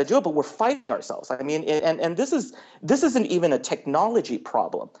how you got to do it. But we're fighting ourselves. I mean, and this isn't even a technology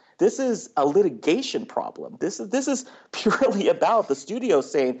problem. This is a litigation problem. This is purely about the studio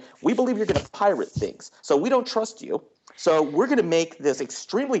saying, we believe you're going to pirate things. So we don't trust you. So we're going to make this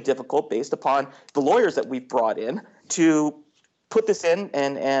extremely difficult based upon the lawyers that we've brought in to put this in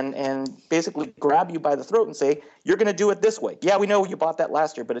and basically grab you by the throat and say, you're going to do it this way. Yeah, we know you bought that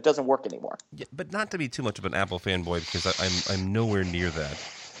last year, but it doesn't work anymore. Yeah, but not to be too much of an Apple fanboy, because I'm nowhere near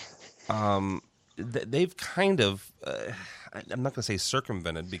that. They've kind of, I'm not going to say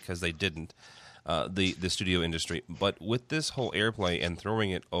circumvented because they didn't, the studio industry, but with this whole AirPlay and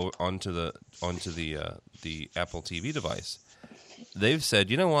throwing it onto the Apple TV device, they've said,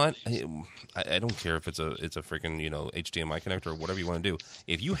 you know what? I don't care if it's a freaking HDMI connector or whatever you want to do.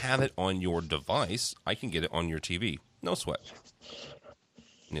 If you have it on your device, I can get it on your TV. No sweat.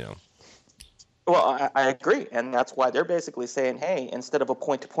 Well, I agree, and that's why they're basically saying, hey, instead of a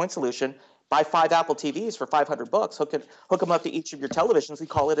point-to-point solution, buy 5 Apple TVs for $500, hook them up to each of your televisions, and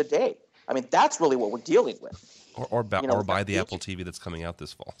call it a day. I mean, that's really what we're dealing with. Or buy the Apple TV that's coming out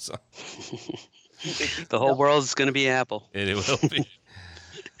this fall. So the whole world's going to be Apple. It will be.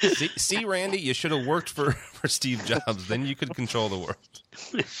 See, Randy, you should have worked for Steve Jobs. Then you could control the world.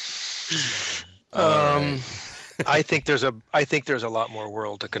 I think there's a lot more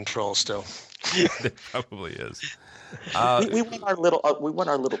world to control still. There probably is. We want our little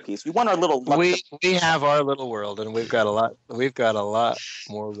piece. We want our little. We have our little world, and we've got a lot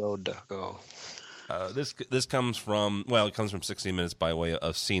more road to go. This comes from 60 Minutes by way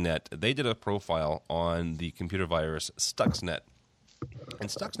of CNET. They did a profile on the computer virus Stuxnet, and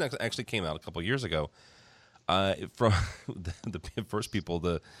Stuxnet actually came out a couple years ago. From the first people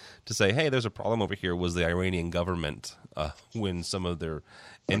to say, hey, there's a problem over here was the Iranian government when some of their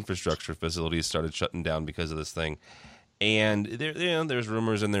infrastructure facilities started shutting down because of this thing. And there's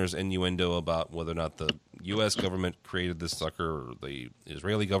rumors and there's innuendo about whether or not the U.S. government created this sucker or the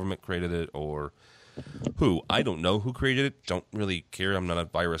Israeli government created it or who. I don't know who created it. Don't really care. I'm not a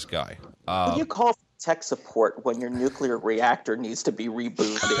virus guy. Can you call tech support when your nuclear reactor needs to be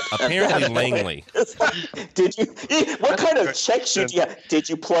rebooted? Apparently Langley. Did you? What kind of check should you have? Did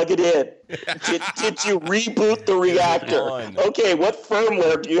you plug it in? Did you reboot the reactor? Okay, what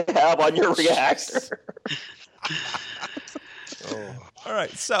firmware do you have on your reactor? All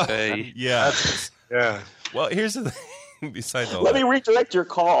right, so yeah. Well, here's the thing. Besides all Let me redirect your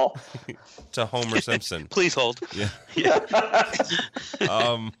call to Homer Simpson. Please hold. Yeah.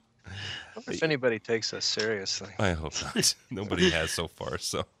 If anybody takes us seriously, I hope not. Nobody has so far.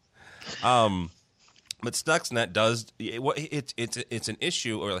 So, but Stuxnet does. It's an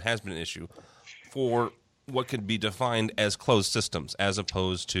issue, or it has been an issue, for what could be defined as closed systems, as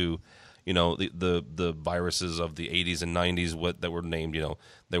opposed to, the viruses of the 80s and 90s that were named.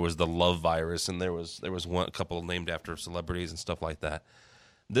 There was the love virus, and there was a couple named after celebrities and stuff like that.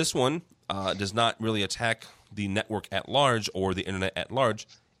 This one does not really attack the network at large or the internet at large.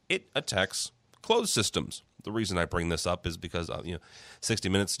 It attacks closed systems. The reason I bring this up is because 60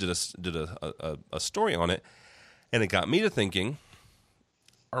 Minutes did a story on it, and it got me to thinking: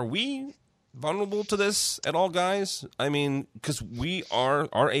 are we vulnerable to this at all, guys? I mean, because our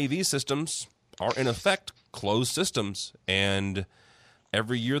AV systems are in effect closed systems, and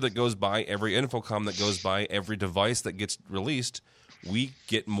every year that goes by, every infocom that goes by, every device that gets released, we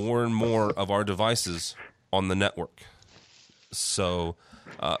get more and more of our devices on the network. So.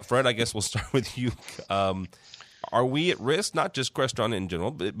 Fred, I guess we'll start with you. Are we at risk, not just Crestron in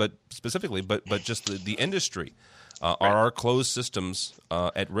general, but specifically, but just the industry? Are our closed systems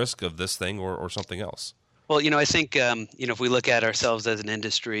at risk of this thing or something else? Well, I think, if we look at ourselves as an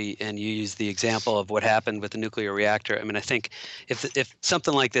industry and you use the example of what happened with the nuclear reactor, I mean, I think if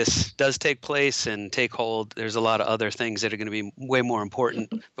something like this does take place and take hold, there's a lot of other things that are going to be way more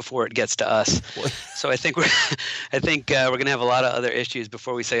important before it gets to us. So I think we're going to have a lot of other issues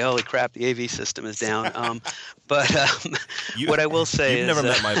before we say, holy crap, the AV system is down. What I will say you've is... never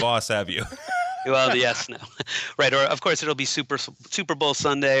met my boss, have you? Well, yes, no. Right, or of course it'll be Super Bowl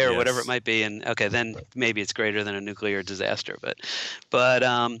Sunday or whatever it might be, and okay, then maybe it's greater than a nuclear disaster. But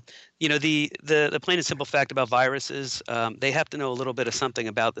the plain and simple fact about viruses, they have to know a little bit of something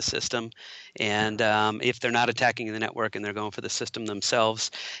about the system, and if they're not attacking the network and they're going for the system themselves,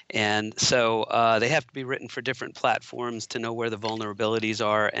 and so they have to be written for different platforms to know where the vulnerabilities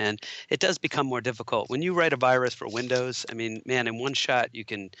are, and it does become more difficult. When you write a virus for Windows, I mean, man, in one shot you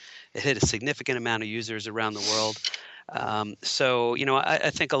can hit a significant amount of users around the world.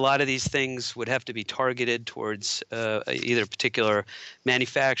 I think a lot of these things would have to be targeted towards either a particular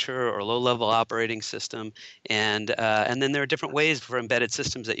manufacturer or low-level operating system, and then there are different ways for embedded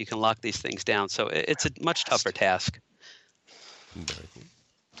systems that you can lock these things down. So it's a much tougher task.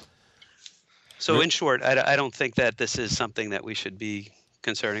 So in short, I don't think that this is something that we should be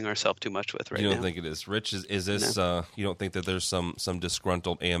concerning ourselves too much with right now. You don't think it is? Rich, is this, no. You don't think that there's some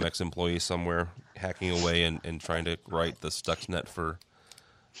disgruntled AMX employee somewhere hacking away and trying to write the Stuxnet for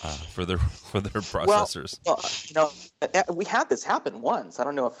their processors? Well, we had this happen once. I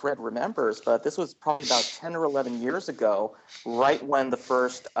don't know if Fred remembers, but this was probably about 10 or 11 years ago, right when the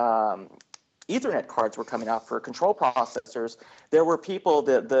first Ethernet cards were coming out for control processors. There were people,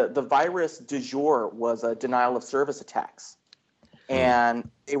 the virus du jour was a denial of service attacks. And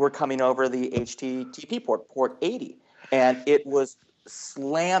they were coming over the HTTP port 80. And it was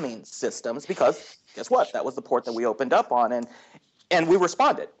slamming systems because, guess what? That was the port that we opened up on. And we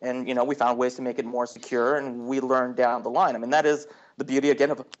responded. And, we found ways to make it more secure, and we learned down the line. I mean, that is the beauty,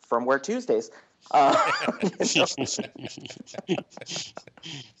 again, of Firmware Tuesdays.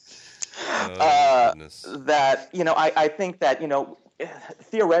 that, I think that,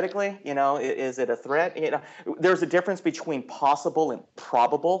 theoretically, is it a threat? There's a difference between possible and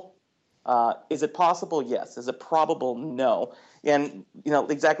probable. Is it possible? Yes. Is it probable? No. And,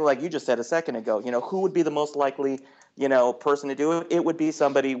 exactly like you just said a second ago, who would be the most likely, person to do it? It would be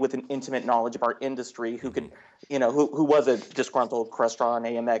somebody with an intimate knowledge of our industry who could, who was a disgruntled Crestron,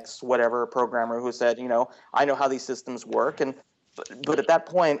 AMX, whatever programmer who said, I know how these systems work. But at that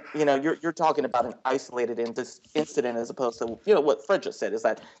point, you're talking about an isolated incident as opposed to, what Fred just said is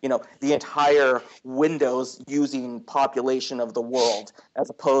that, the entire Windows using population of the world, as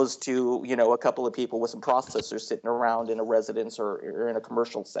opposed to, a couple of people with some processors sitting around in a residence or in a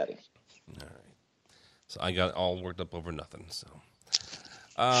commercial setting. All right. So I got all worked up over nothing. So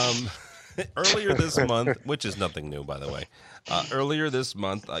earlier this month, which is nothing new, by the way, earlier this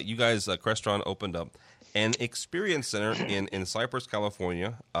month, you guys, Crestron opened up an experience center in Cypress,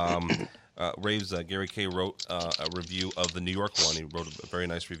 California. Raves Gary Kay wrote a review of the New York one. He wrote a very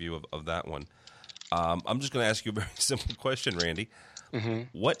nice review of that one. I'm just going to ask you a very simple question, Randy. Mm-hmm.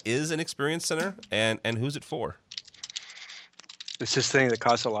 What is an experience center, and who's it for? It's this thing that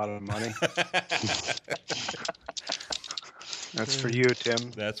costs a lot of money. That's for you, Tim.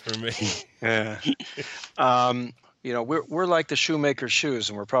 That's for me. Yeah. We're like the shoemaker's shoes,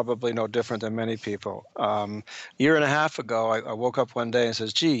 and we're probably no different than many people. A year and a half ago, I woke up one day and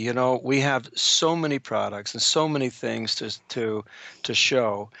says, "Gee, we have so many products and so many things to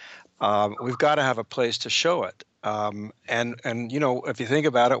show. We've got to have a place to show it." And if you think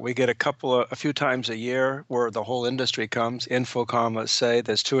about it, we get a few times a year where the whole industry comes. Infocom, let's say,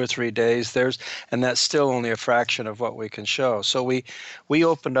 there's 2 or 3 days. And that's still only a fraction of what we can show. So we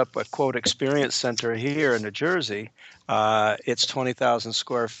opened up a quote experience center here in New Jersey. It's 20,000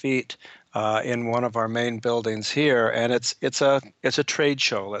 square feet. In one of our main buildings here, and it's a trade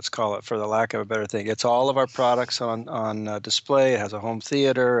show, let's call it, for the lack of a better thing. It's all of our products on display. It has a home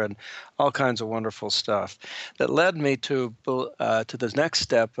theater and all kinds of wonderful stuff. That led me to the next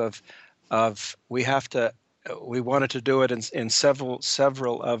step of we wanted to do it in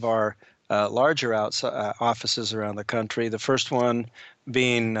several of our larger offices around the country. The first one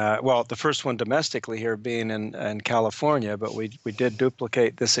being, the first one domestically here being in California, but we did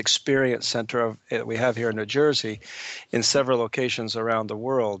duplicate this experience center we have here in New Jersey in several locations around the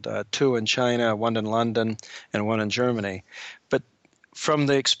world, 2 in China, 1 in London, and 1 in Germany. But from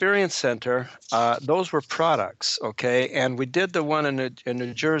the experience center, those were products, okay? And we did the one in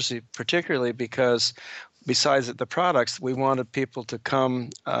New Jersey particularly because besides the products, we wanted people to come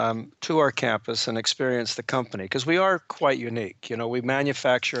to our campus and experience the company because we are quite unique. We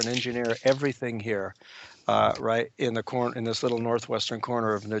manufacture and engineer everything here, right in this little northwestern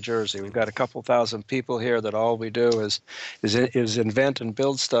corner of New Jersey. We've got a couple thousand people here that all we do is invent and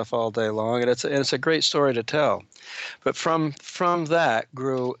build stuff all day long, and it's a great story to tell. But from that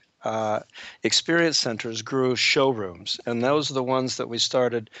grew experience centers, grew showrooms, and those are the ones that we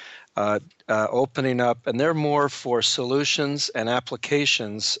started opening up, and they're more for solutions and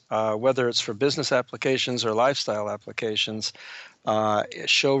applications, whether it's for business applications or lifestyle applications,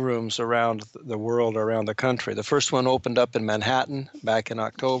 showrooms around the world, around the country. The first one opened up in Manhattan back in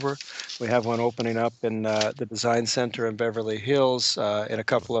October. We have one opening up in the Design Center in Beverly Hills in a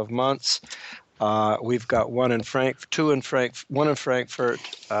couple of months. We've got one in Frankfurt, one in Frankfurt,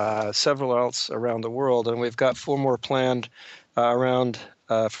 several else around the world, and we've got 4 more planned around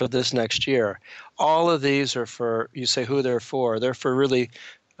for this next year. All of these are for, you say who they're for. They're for really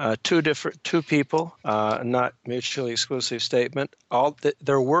two people, not mutually exclusive statement.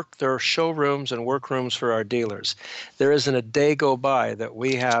 They're showrooms and workrooms for our dealers. There isn't a day go by that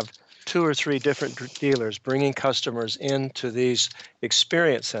we have 2 or 3 different dealers bringing customers into these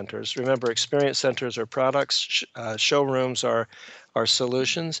experience centers. Remember, experience centers are products, showrooms are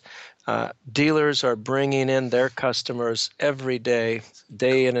solutions. Dealers are bringing in their customers every day,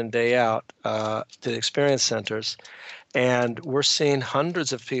 day in and day out, to the experience centers. And we're seeing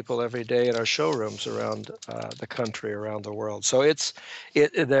hundreds of people every day in our showrooms around the country, around the world. So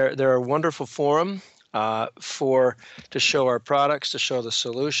they're a wonderful forum to show our products, to show the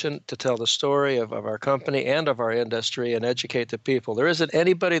solution, to tell the story of our company and of our industry and educate the people. There isn't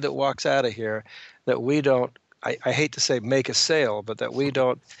anybody that walks out of here that we don't, I hate to say make a sale, but that we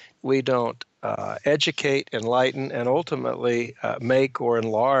don't educate, enlighten, and ultimately make or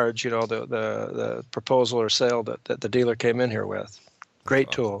enlarge, the proposal or sale that the dealer came in here with.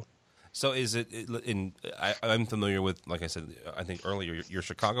 Great tool. So is it I'm familiar with, like I said, I think earlier, your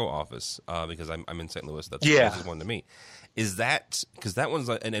Chicago office, because I'm in St. Louis. That's the closest one to me. Is that, because that one's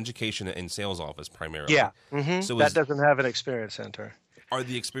an education and sales office primarily. Yeah. Mm-hmm. So that doesn't have an experience center. Are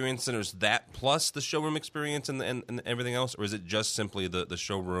the experience centers that plus the showroom experience and everything else, or is it just simply the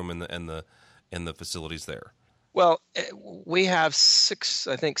showroom and the facilities there? Well, we have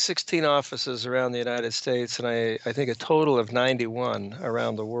 16 offices around the United States, and I think a total of 91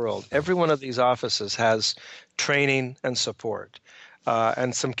 around the world. Every one of these offices has training and support,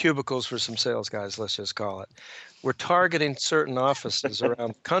 and some cubicles for some sales guys, let's just call it. We're targeting certain offices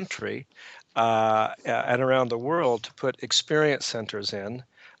around the country and around the world to put experience centers in.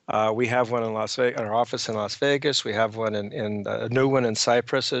 We have one in Las Vegas, our office in Las Vegas. We have one in a new one in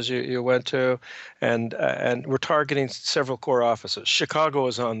Cyprus, as you went to, and we're targeting several core offices. Chicago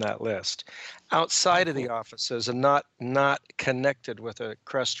is on that list. Outside of the offices and not connected with a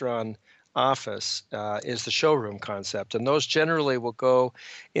Crestron office is the showroom concept, and those generally will go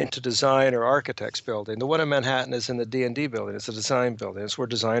into design or architects building. The one in Manhattan is in the D&D building. It's a design building. It's where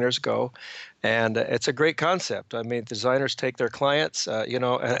designers go, and it's a great concept. I mean, designers take their clients.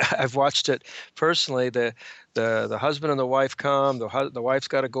 I've watched it personally. The husband and the wife come. The wife's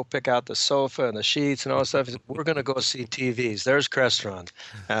got to go pick out the sofa and the sheets and all that stuff. We're going to go see TVs. There's Crestron.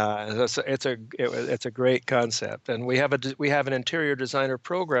 It's a great concept, and we have an interior designer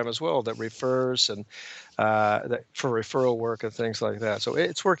program as well that refers and for referral work and things like that. So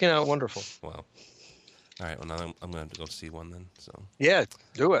it's working out wonderful. Wow. All right. Well, now I'm going to have to go see one then. So yeah,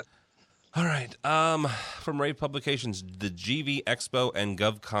 do it. All right. From Rave Publications, the GV Expo and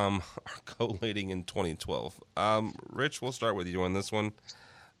GovCom are collating in 2012. Rich, we'll start with you on this one.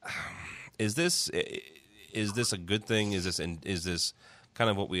 Is this a good thing? Is this kind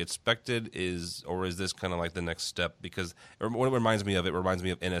of what we expected? Or is this kind of like the next step? Because what it reminds me of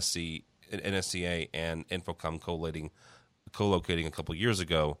NSCA and Infocom co-locating a couple years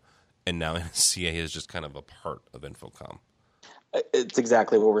ago, and now NSCA is just kind of a part of Infocom. It's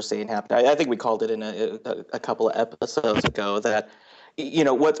exactly what we're seeing happen. I think we called it in a couple of episodes ago that,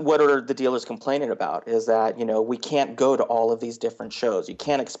 what are the dealers complaining about is that, we can't go to all of these different shows. You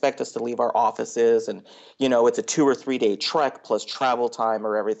can't expect us to leave our offices and, it's a 2 or 3 day trek plus travel time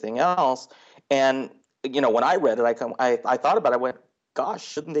or everything else. And, when I read it, I thought about it, I went, gosh,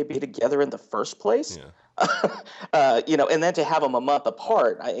 shouldn't they be together in the first place? Yeah. And then to have them a month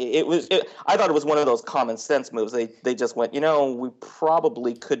apart, I thought it was one of those common sense moves. They just went, we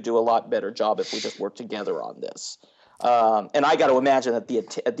probably could do a lot better job if we just worked together on this. And I got to imagine that the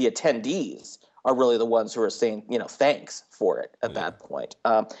attendees are really the ones who are saying, thanks for it at that point.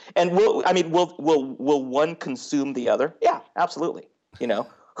 And will one consume the other? Yeah, absolutely.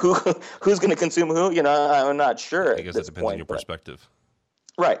 Who's going to consume who? I'm not sure. I guess that depends on your perspective.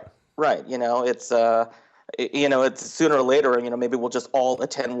 Right. It's sooner or later, maybe we'll just all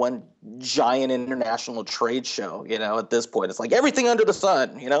attend one giant international trade show. At this point, it's like everything under the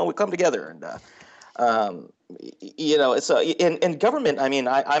sun. We come together and, so in government. I mean,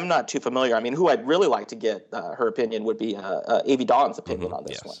 I'm not too familiar. I mean, who I'd really like to get her opinion would be A.V. Dawn's opinion on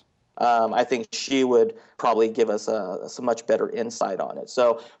this one. I think she would probably give us some much better insight on it.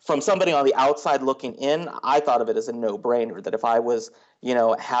 So from somebody on the outside looking in, I thought of it as a no-brainer that if I was,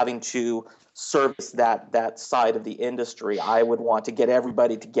 having to service that side of the industry, I would want to get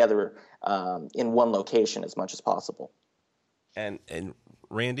everybody together in one location as much as possible. And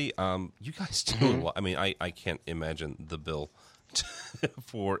Randy, you guys do. I mean, I can't imagine the bill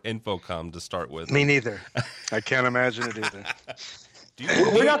for Infocom to start with. Me neither. I can't imagine it either.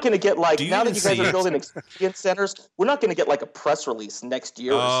 We're not going to get now that you guys are building experience centers, we're not going to get like a press release next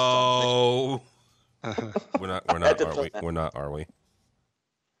year. Oh, we're not. We're not. Are we?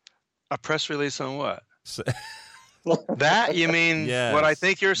 A press release on what? That you mean? Yes. What I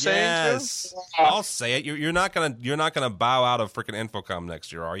think you're saying? Yes. Too? I'll say it. You're not gonna bow out of freaking Infocom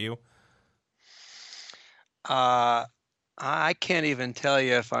next year, are you? I can't even tell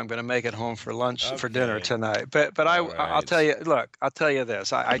you if I'm going to make it home for lunch for dinner tonight. But I'll tell you. Look, I'll tell you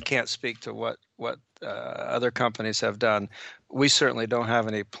this. I can't speak to what other companies have done. We certainly don't have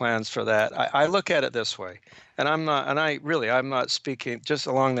any plans for that. I look at it this way, and I'm not speaking just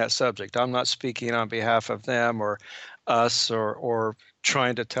along that subject. I'm not speaking on behalf of them or us or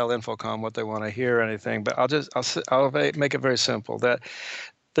trying to tell Infocom what they want to hear or anything. But I'll make it very simple that.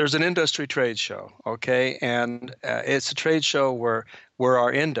 There's an industry trade show, okay? And it's a trade show where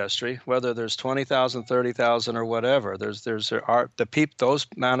our industry, whether there's 20,000, 30,000 or whatever, those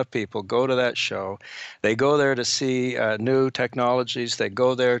amount of people go to that show. They go there to see new technologies. They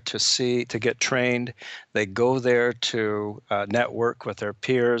go there to get trained. They go there to network with their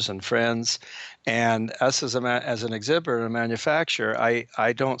peers and friends. And us as an exhibitor and a manufacturer,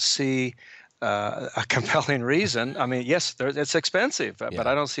 I don't see a compelling reason. I mean, yes, it's expensive, but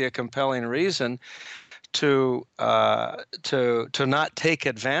I don't see a compelling reason to not take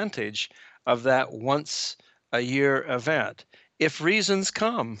advantage of that once a year event. If reasons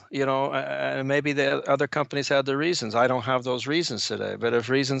come, maybe the other companies had the reasons. I don't have those reasons today, but if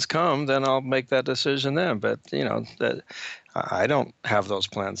reasons come, then I'll make that decision then. But I don't have those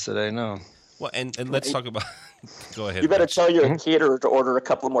plans today. No. Well, and let's talk about. Go ahead. You better Rich. tell your caterer to order a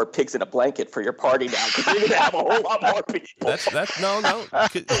couple more pigs in a blanket for your party now, because you're going to have a whole lot more people. No.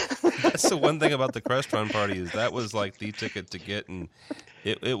 That's the one thing about the Crestron party is that was like the ticket to get, and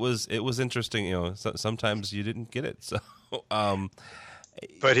it was interesting. Sometimes you didn't get it, so.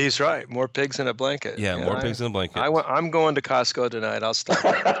 But he's right. More pigs in a blanket. Yeah, more pigs in a blanket. I'm going to Costco tonight. I'll stop.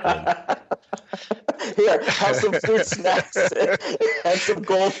 Here, have some fruit snacks and some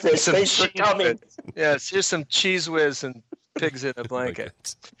goldfish. Thanks for coming. Yes, here's some Cheese Whiz and pigs in a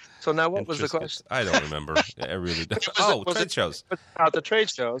blanket. So now what was the question? I don't remember. I really don't. Trade shows. About the trade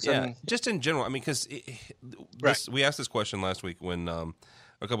shows. Yeah, just in general. I mean, because we asked this question last week when a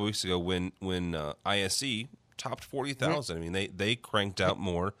couple of weeks ago when ISE topped 40,000. I mean, they cranked out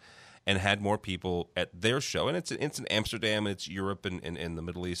more and had more people at their show, and it's in Amsterdam and it's Europe and the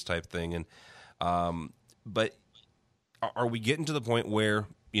Middle East type thing. And but are we getting to the point where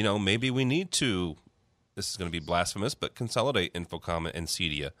maybe we need to? This is going to be blasphemous, but consolidate Infocom and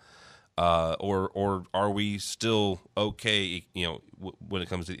Cedia, or are we still okay? When it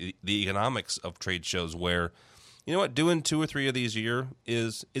comes to the economics of trade shows, where doing 2 or 3 of these a year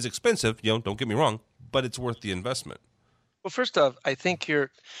is expensive. Don't get me wrong, but it's worth the investment. Well, first off, I think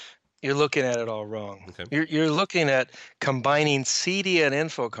you're looking at it all wrong. Okay. You're looking at combining Cedia and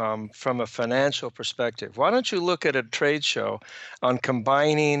Infocom from a financial perspective. Why don't you look at a trade show on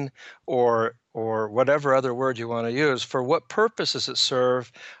combining or whatever other word you want to use, for what purpose does it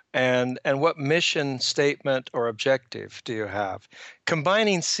serve, and what mission statement or objective do you have?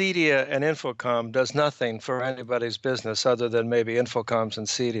 Combining Cedia and Infocom does nothing for anybody's business other than maybe Infocom's and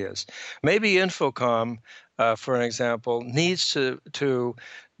Cedia's. Maybe Infocom, for an example, needs to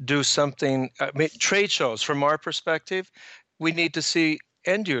do something. Trade shows, from our perspective, we need to see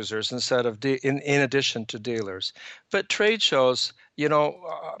end users instead of in addition to dealers. But trade shows,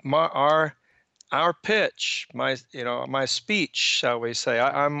 our pitch, my speech, shall we say?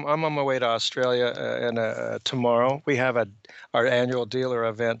 I'm on my way to Australia tomorrow. We have our annual dealer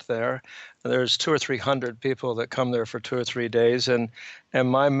event there. There's 200 or 300 people that come there for 2 or 3 days, and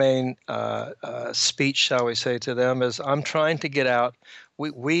my main speech, shall we say, to them is I'm trying to get out.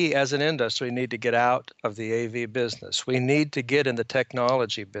 We as an industry need to get out of the AV business. We need to get in the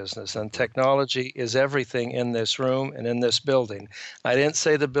technology business, and technology is everything in this room and in this building. I didn't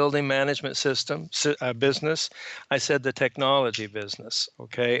say the building management system business. I said the technology business.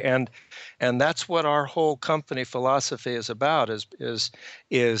 Okay, and that's what our whole company philosophy is about. Is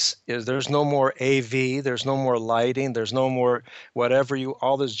there's no more AV, there's no more lighting, there's no more whatever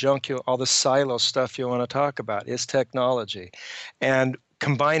all this junk, all the silo stuff you want to talk about. It's technology, and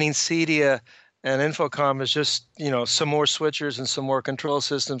combining Cedia and Infocom is just, some more switchers and some more control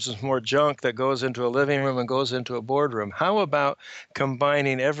systems and some more junk that goes into a living room and goes into a boardroom. How about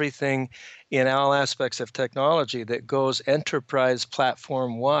combining everything in all aspects of technology that goes enterprise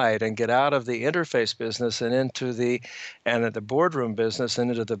platform wide and get out of the interface business and into the boardroom business and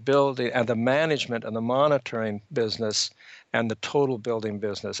into the building and the management and the monitoring business and the total building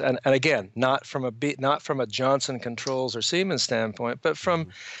business. And again, not from a Johnson Controls or Siemens standpoint, but from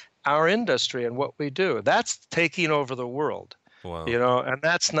our industry and what we do. That's taking over the world. Wow. And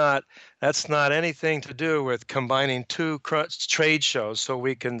that's not anything to do with combining 2 trade shows so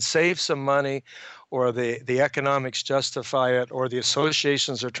we can save some money, or the economics justify it, or the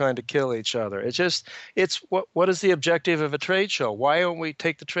associations are trying to kill each other. It's what is the objective of a trade show? Why don't we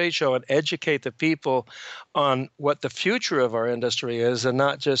take the trade show and educate the people on what the future of our industry is, and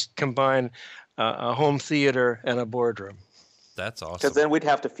not just combine a home theater and a boardroom? That's awesome. Because then we'd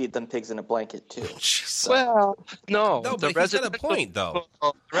have to feed them pigs in a blanket too. Well, no. But he's got a point, though.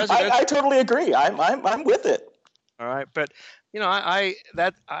 I totally agree. I'm with it. All right, but I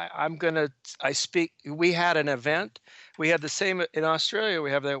speak. We had an event. We had the same in Australia.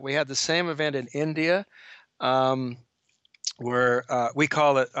 We had the same event in India, where we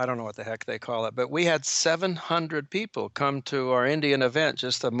call it. I don't know what the heck they call it, but we had 700 people come to our Indian event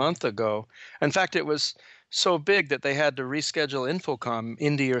just a month ago. In fact, it was so big that they had to reschedule Infocom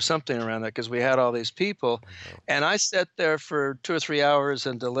Indy or something around that because we had all these people. Mm-hmm. And I sat there for 2 or 3 hours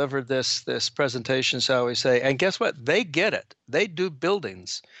and delivered this presentation, shall we say. And guess what? They get it. They do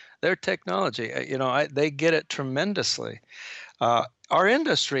buildings. Their technology, they get it tremendously. our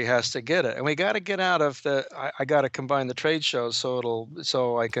industry has to get it, and we got to get out of the. I got to combine the trade shows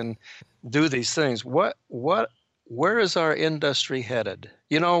so I can do these things. Where is our industry headed?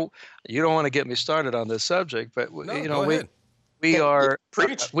 You don't want to get me started on this subject, but go ahead. we want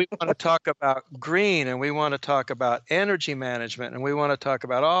to talk about green, and we want to talk about energy management, and we want to talk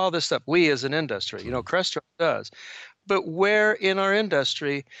about all this stuff. We as an industry, Crestron does. But where in our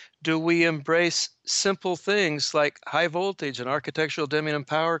industry do we embrace simple things like high voltage and architectural dimming and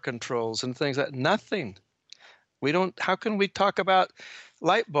power controls and things like nothing? We don't. How can we talk about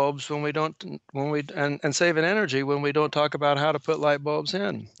light bulbs and saving energy when we don't talk about how to put light bulbs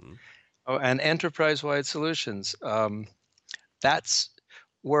in? And enterprise-wide solutions. That's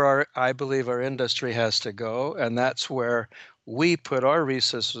where I believe our industry has to go, and that's where we put our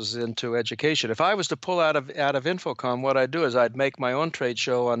resources into education. If I was to pull out of Infocom, what I'd do is I'd make my own trade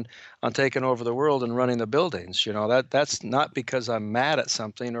show on taking over the world and running the buildings. That's not because I'm mad at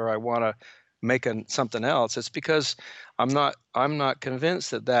something or I want to make something else. It's because I'm not convinced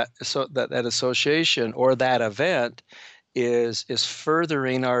that association or that event is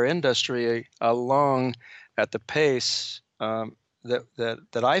furthering our industry along at the pace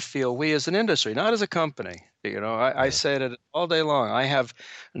that I feel we as an industry, not as a company. I say it all day long. I have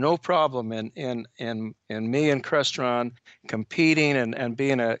no problem in me and Crestron competing and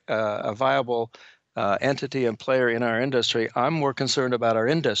being a viable entity and player in our industry. I'm more concerned about our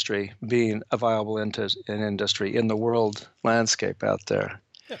industry being a viable industry in the world landscape out there.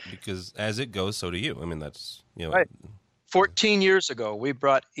 Yeah, because as it goes, so do you. I mean, that's right. 14 years ago, we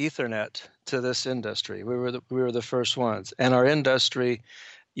brought Ethernet to this industry. We were the first ones, and our industry,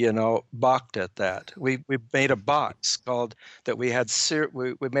 balked at that. We made a box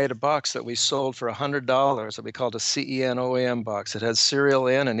we made a box that we sold for $100 that we called a CEN OEM box. It had serial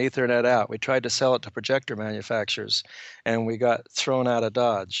in and Ethernet out. We tried to sell it to projector manufacturers, and we got thrown out of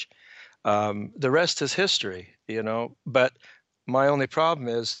Dodge. The rest is history, But my only problem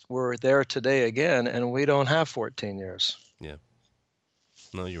is we're there today again, and we don't have 14 years. Yeah.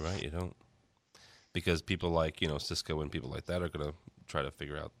 No, you're right. You don't. Because people like, Cisco and people like that are going to try to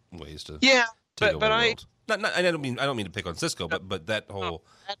figure out ways to take over the world. I don't mean to pick on Cisco, but that whole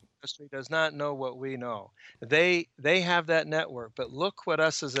that industry does not know what we know. They have that network, but look what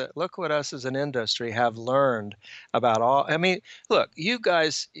us as an industry have learned about all. I mean, look, you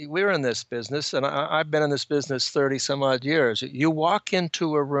guys, we're in this business, and I've been in this business 30 some odd years. You walk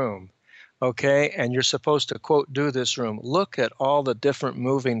into a room, okay, and you're supposed to, quote, do this room. Look at all the different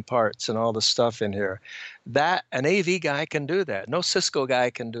moving parts and all the stuff in here. That an AV guy can do that. No Cisco guy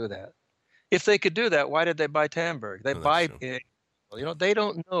can do that. If they could do that, why did they buy Tandberg? They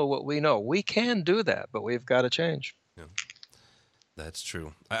don't know what we know. We can do that, but we've got to change. Yeah, that's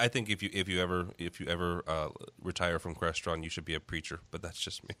true. I think if you ever retire from Crestron, you should be a preacher. But that's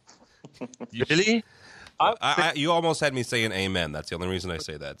just me. Really? You almost had me saying amen. That's the only reason I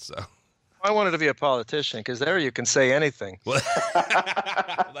say that. So. I wanted to be a politician because there you can say anything. Well,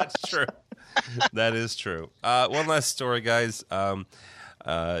 that's true. That is true. One last story, guys.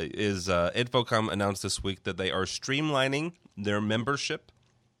 Infocom announced this week that they are streamlining their membership.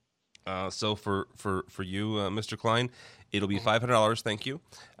 So for you, Mr. Klein, it'll be $500. Thank you.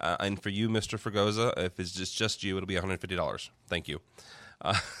 And for you, Mr. Fregosa, if it's just you, it'll be $150. Thank you.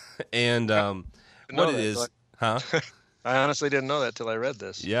 And what it is, huh? I honestly didn't know that till I read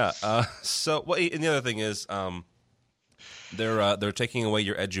this. Yeah. And the other thing is, they're taking away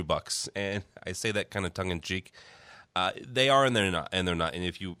your EduBucks, and I say that kind of tongue in cheek. They are, and they're not, And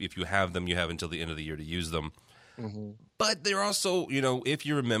if you have them, you have until the end of the year to use them. Mm-hmm. But they're also, if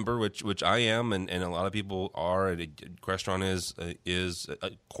you remember, which I am, and a lot of people are, and Crestron is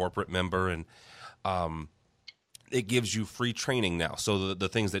a corporate member, and it gives you free training now. So the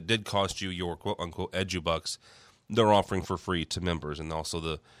things that did cost you your quote unquote EduBucks, they're offering for free to members, and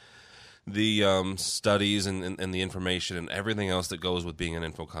also the studies and the information and everything else that goes with being an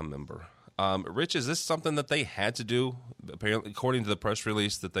Infocom member. Rich, is this something that they had to do? Apparently, according to the press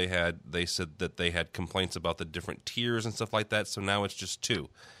release that they said that they had complaints about the different tiers and stuff like that. So now it's just two.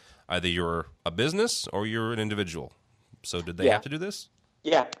 Either you're a business or you're an individual. So did they have to do this?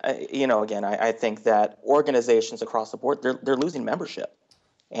 Yeah. Again, I think that organizations across the board, they're losing membership,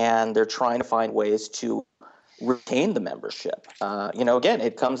 and they're trying to find ways to retain the membership. Again,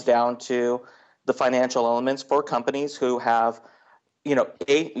 it comes down to the financial elements for companies who have, you're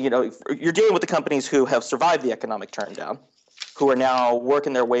dealing with the companies who have survived the economic turndown, who are now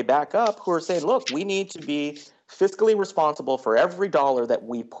working their way back up, who are saying, look, we need to be fiscally responsible for every dollar that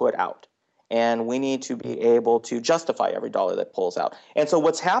we put out. and we need to be able to justify every dollar that pulls out. And so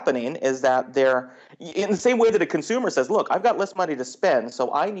what's happening is that they're, in the same way that a consumer says, look, I've got less money to spend,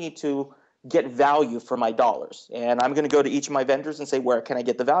 so I need to get value for my dollars. And I'm going to go to each of my vendors and say, where can I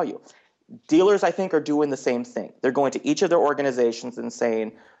get the value? Dealers, I think, are doing the same thing. They're going to each of their organizations and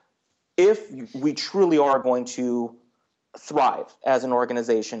saying, if we truly are going to thrive as an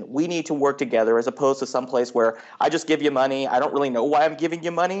organization, we need to work together, as opposed to someplace where I just give you money. I don't really know why I'm giving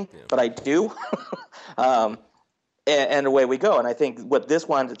you money, but I do. And away we go. And I think what this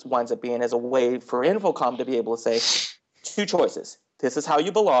winds up being is a way for Infocom to be able to say, two choices. This is how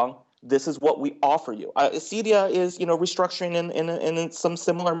you belong. This is what we offer you. CEDIA is, restructuring in some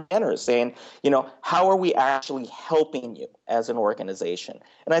similar manner, saying, how are we actually helping you as an organization?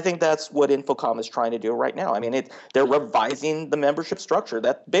 And I think that's what Infocom is trying to do right now. I mean, they're revising the membership structure.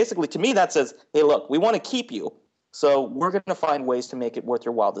 That basically, to me, that says, hey, look, we want to keep you, so we're going to find ways to make it worth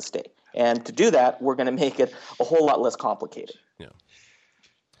your while to stay. And to do that, we're going to make it a whole lot less complicated. Yeah.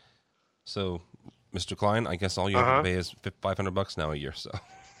 So, Mr. Klein, I guess all you have to pay is $500 now a year.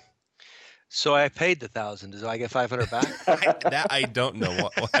 So I paid the $1,000. Do I get $500 back? I don't know.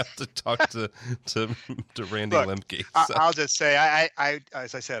 We'll have to talk to Randy Lemke. So. I'll just say, I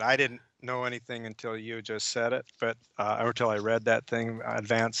as I said, I didn't know anything until you just said it, but or until I read that thing in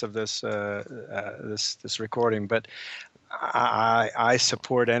advance of this this recording. But I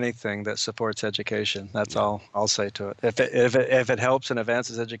support anything that supports education. That's all I'll say to it. If it helps and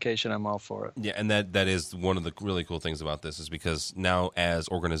advances education, I'm all for it. Yeah, and that is one of the really cool things about this, is because now as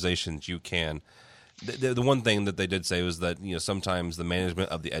organizations you can. The one thing that they did say was that sometimes the management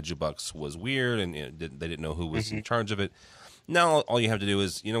of the EduBucks was weird, and they didn't know who was in charge of it. Now all you have to do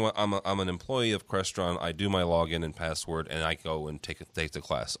is, what, I'm an employee of Crestron. I do my login and password, and I go and take the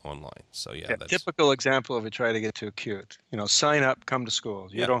class online. So yeah, that's typical example if we try to get too cute. Sign up, come to school.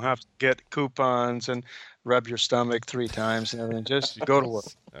 You don't have to get coupons and rub your stomach 3 times and everything. Just go to work.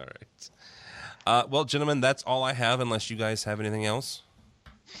 All right. Well, gentlemen, that's all I have. Unless you guys have anything else.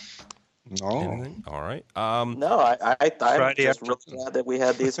 No. Anything? All right. I'm just really glad that we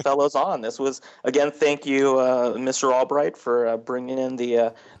had these fellows on. This was, again, thank you, Mr. Albright, for bringing in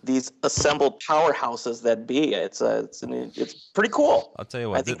these assembled powerhouses that be. It's pretty cool. I'll tell you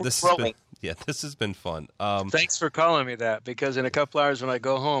what, this has been fun. Thanks for calling me that, because in a couple hours when I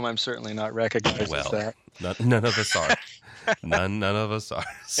go home, I'm certainly not recognized as that. None of us are. None of us are.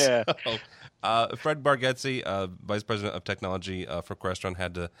 Yeah. So, Fred Bargetzi, Vice President of Technology for Crestron,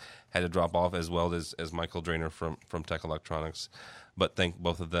 had to drop off, as well as Michael Drainer from Tech Electronics. But thank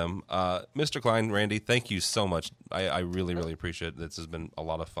both of them. Mr. Klein, Randy, thank you so much. I really, really appreciate it. This has been a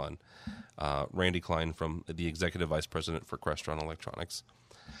lot of fun. Randy Klein, from the Executive Vice President for Crestron Electronics.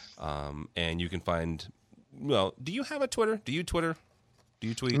 And you can find, do you have a Twitter? Do you Twitter? Do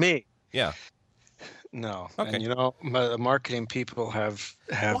you tweet? Me? Yeah. No. Okay. And the marketing people have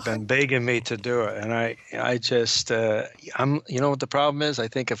been begging me to do it, and I just I'm what the problem is? I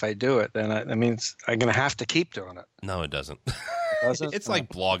think if I do it, then that means I'm going to have to keep doing it. No, it doesn't. Doesn't? It's like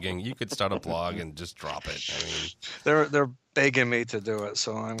blogging. You could start a blog and just drop it. I mean, they're begging me to do it,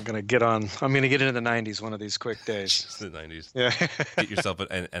 so I'm going to get on. I'm going to get into the 90s one of these quick days. The 90s. Yeah. Get yourself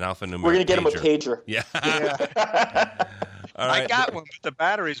an alphanumeric. We're going to get him a pager. Yeah. All right. I got one, but the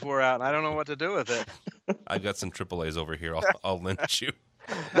batteries wore out, and I don't know what to do with it. I've got some AAAs over here. I'll lend you.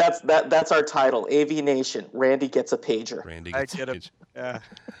 That's our title, AV Nation. Randy gets a pager. Randy gets a pager. Yeah.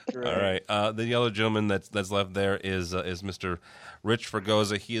 Right. All right. The yellow gentleman that's left there is Mr. Rich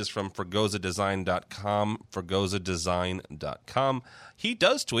Fregosa. He is from FregosaDesign.com. FregosaDesign.com. He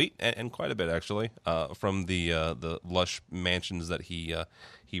does tweet, and quite a bit actually, from the lush mansions that he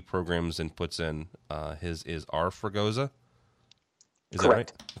programs and puts in. His is R Fregosa. Is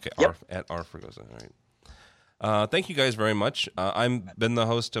Correct. That right? Okay. Yep. At R Fregosa. All right. Thank you guys very much. I've been the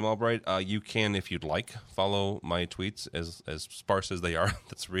host, Tim Albright. You can, if you'd like, follow my tweets, as sparse as they are.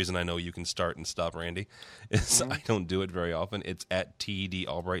 That's the reason I know you can start and stop Randy. I don't do it very often. It's at TD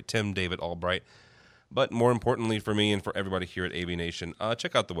Albright, Tim David Albright. But more importantly for me and for everybody here at AV Nation,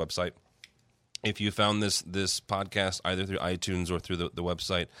 check out the website. If you found this podcast either through iTunes or through the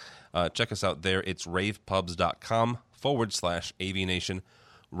website, check us out there. It's ravepubs.com/AV Nation.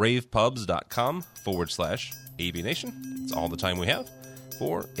 ravepubs.com/AV Nation. It's all the time we have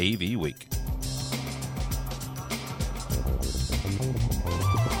for AV Week.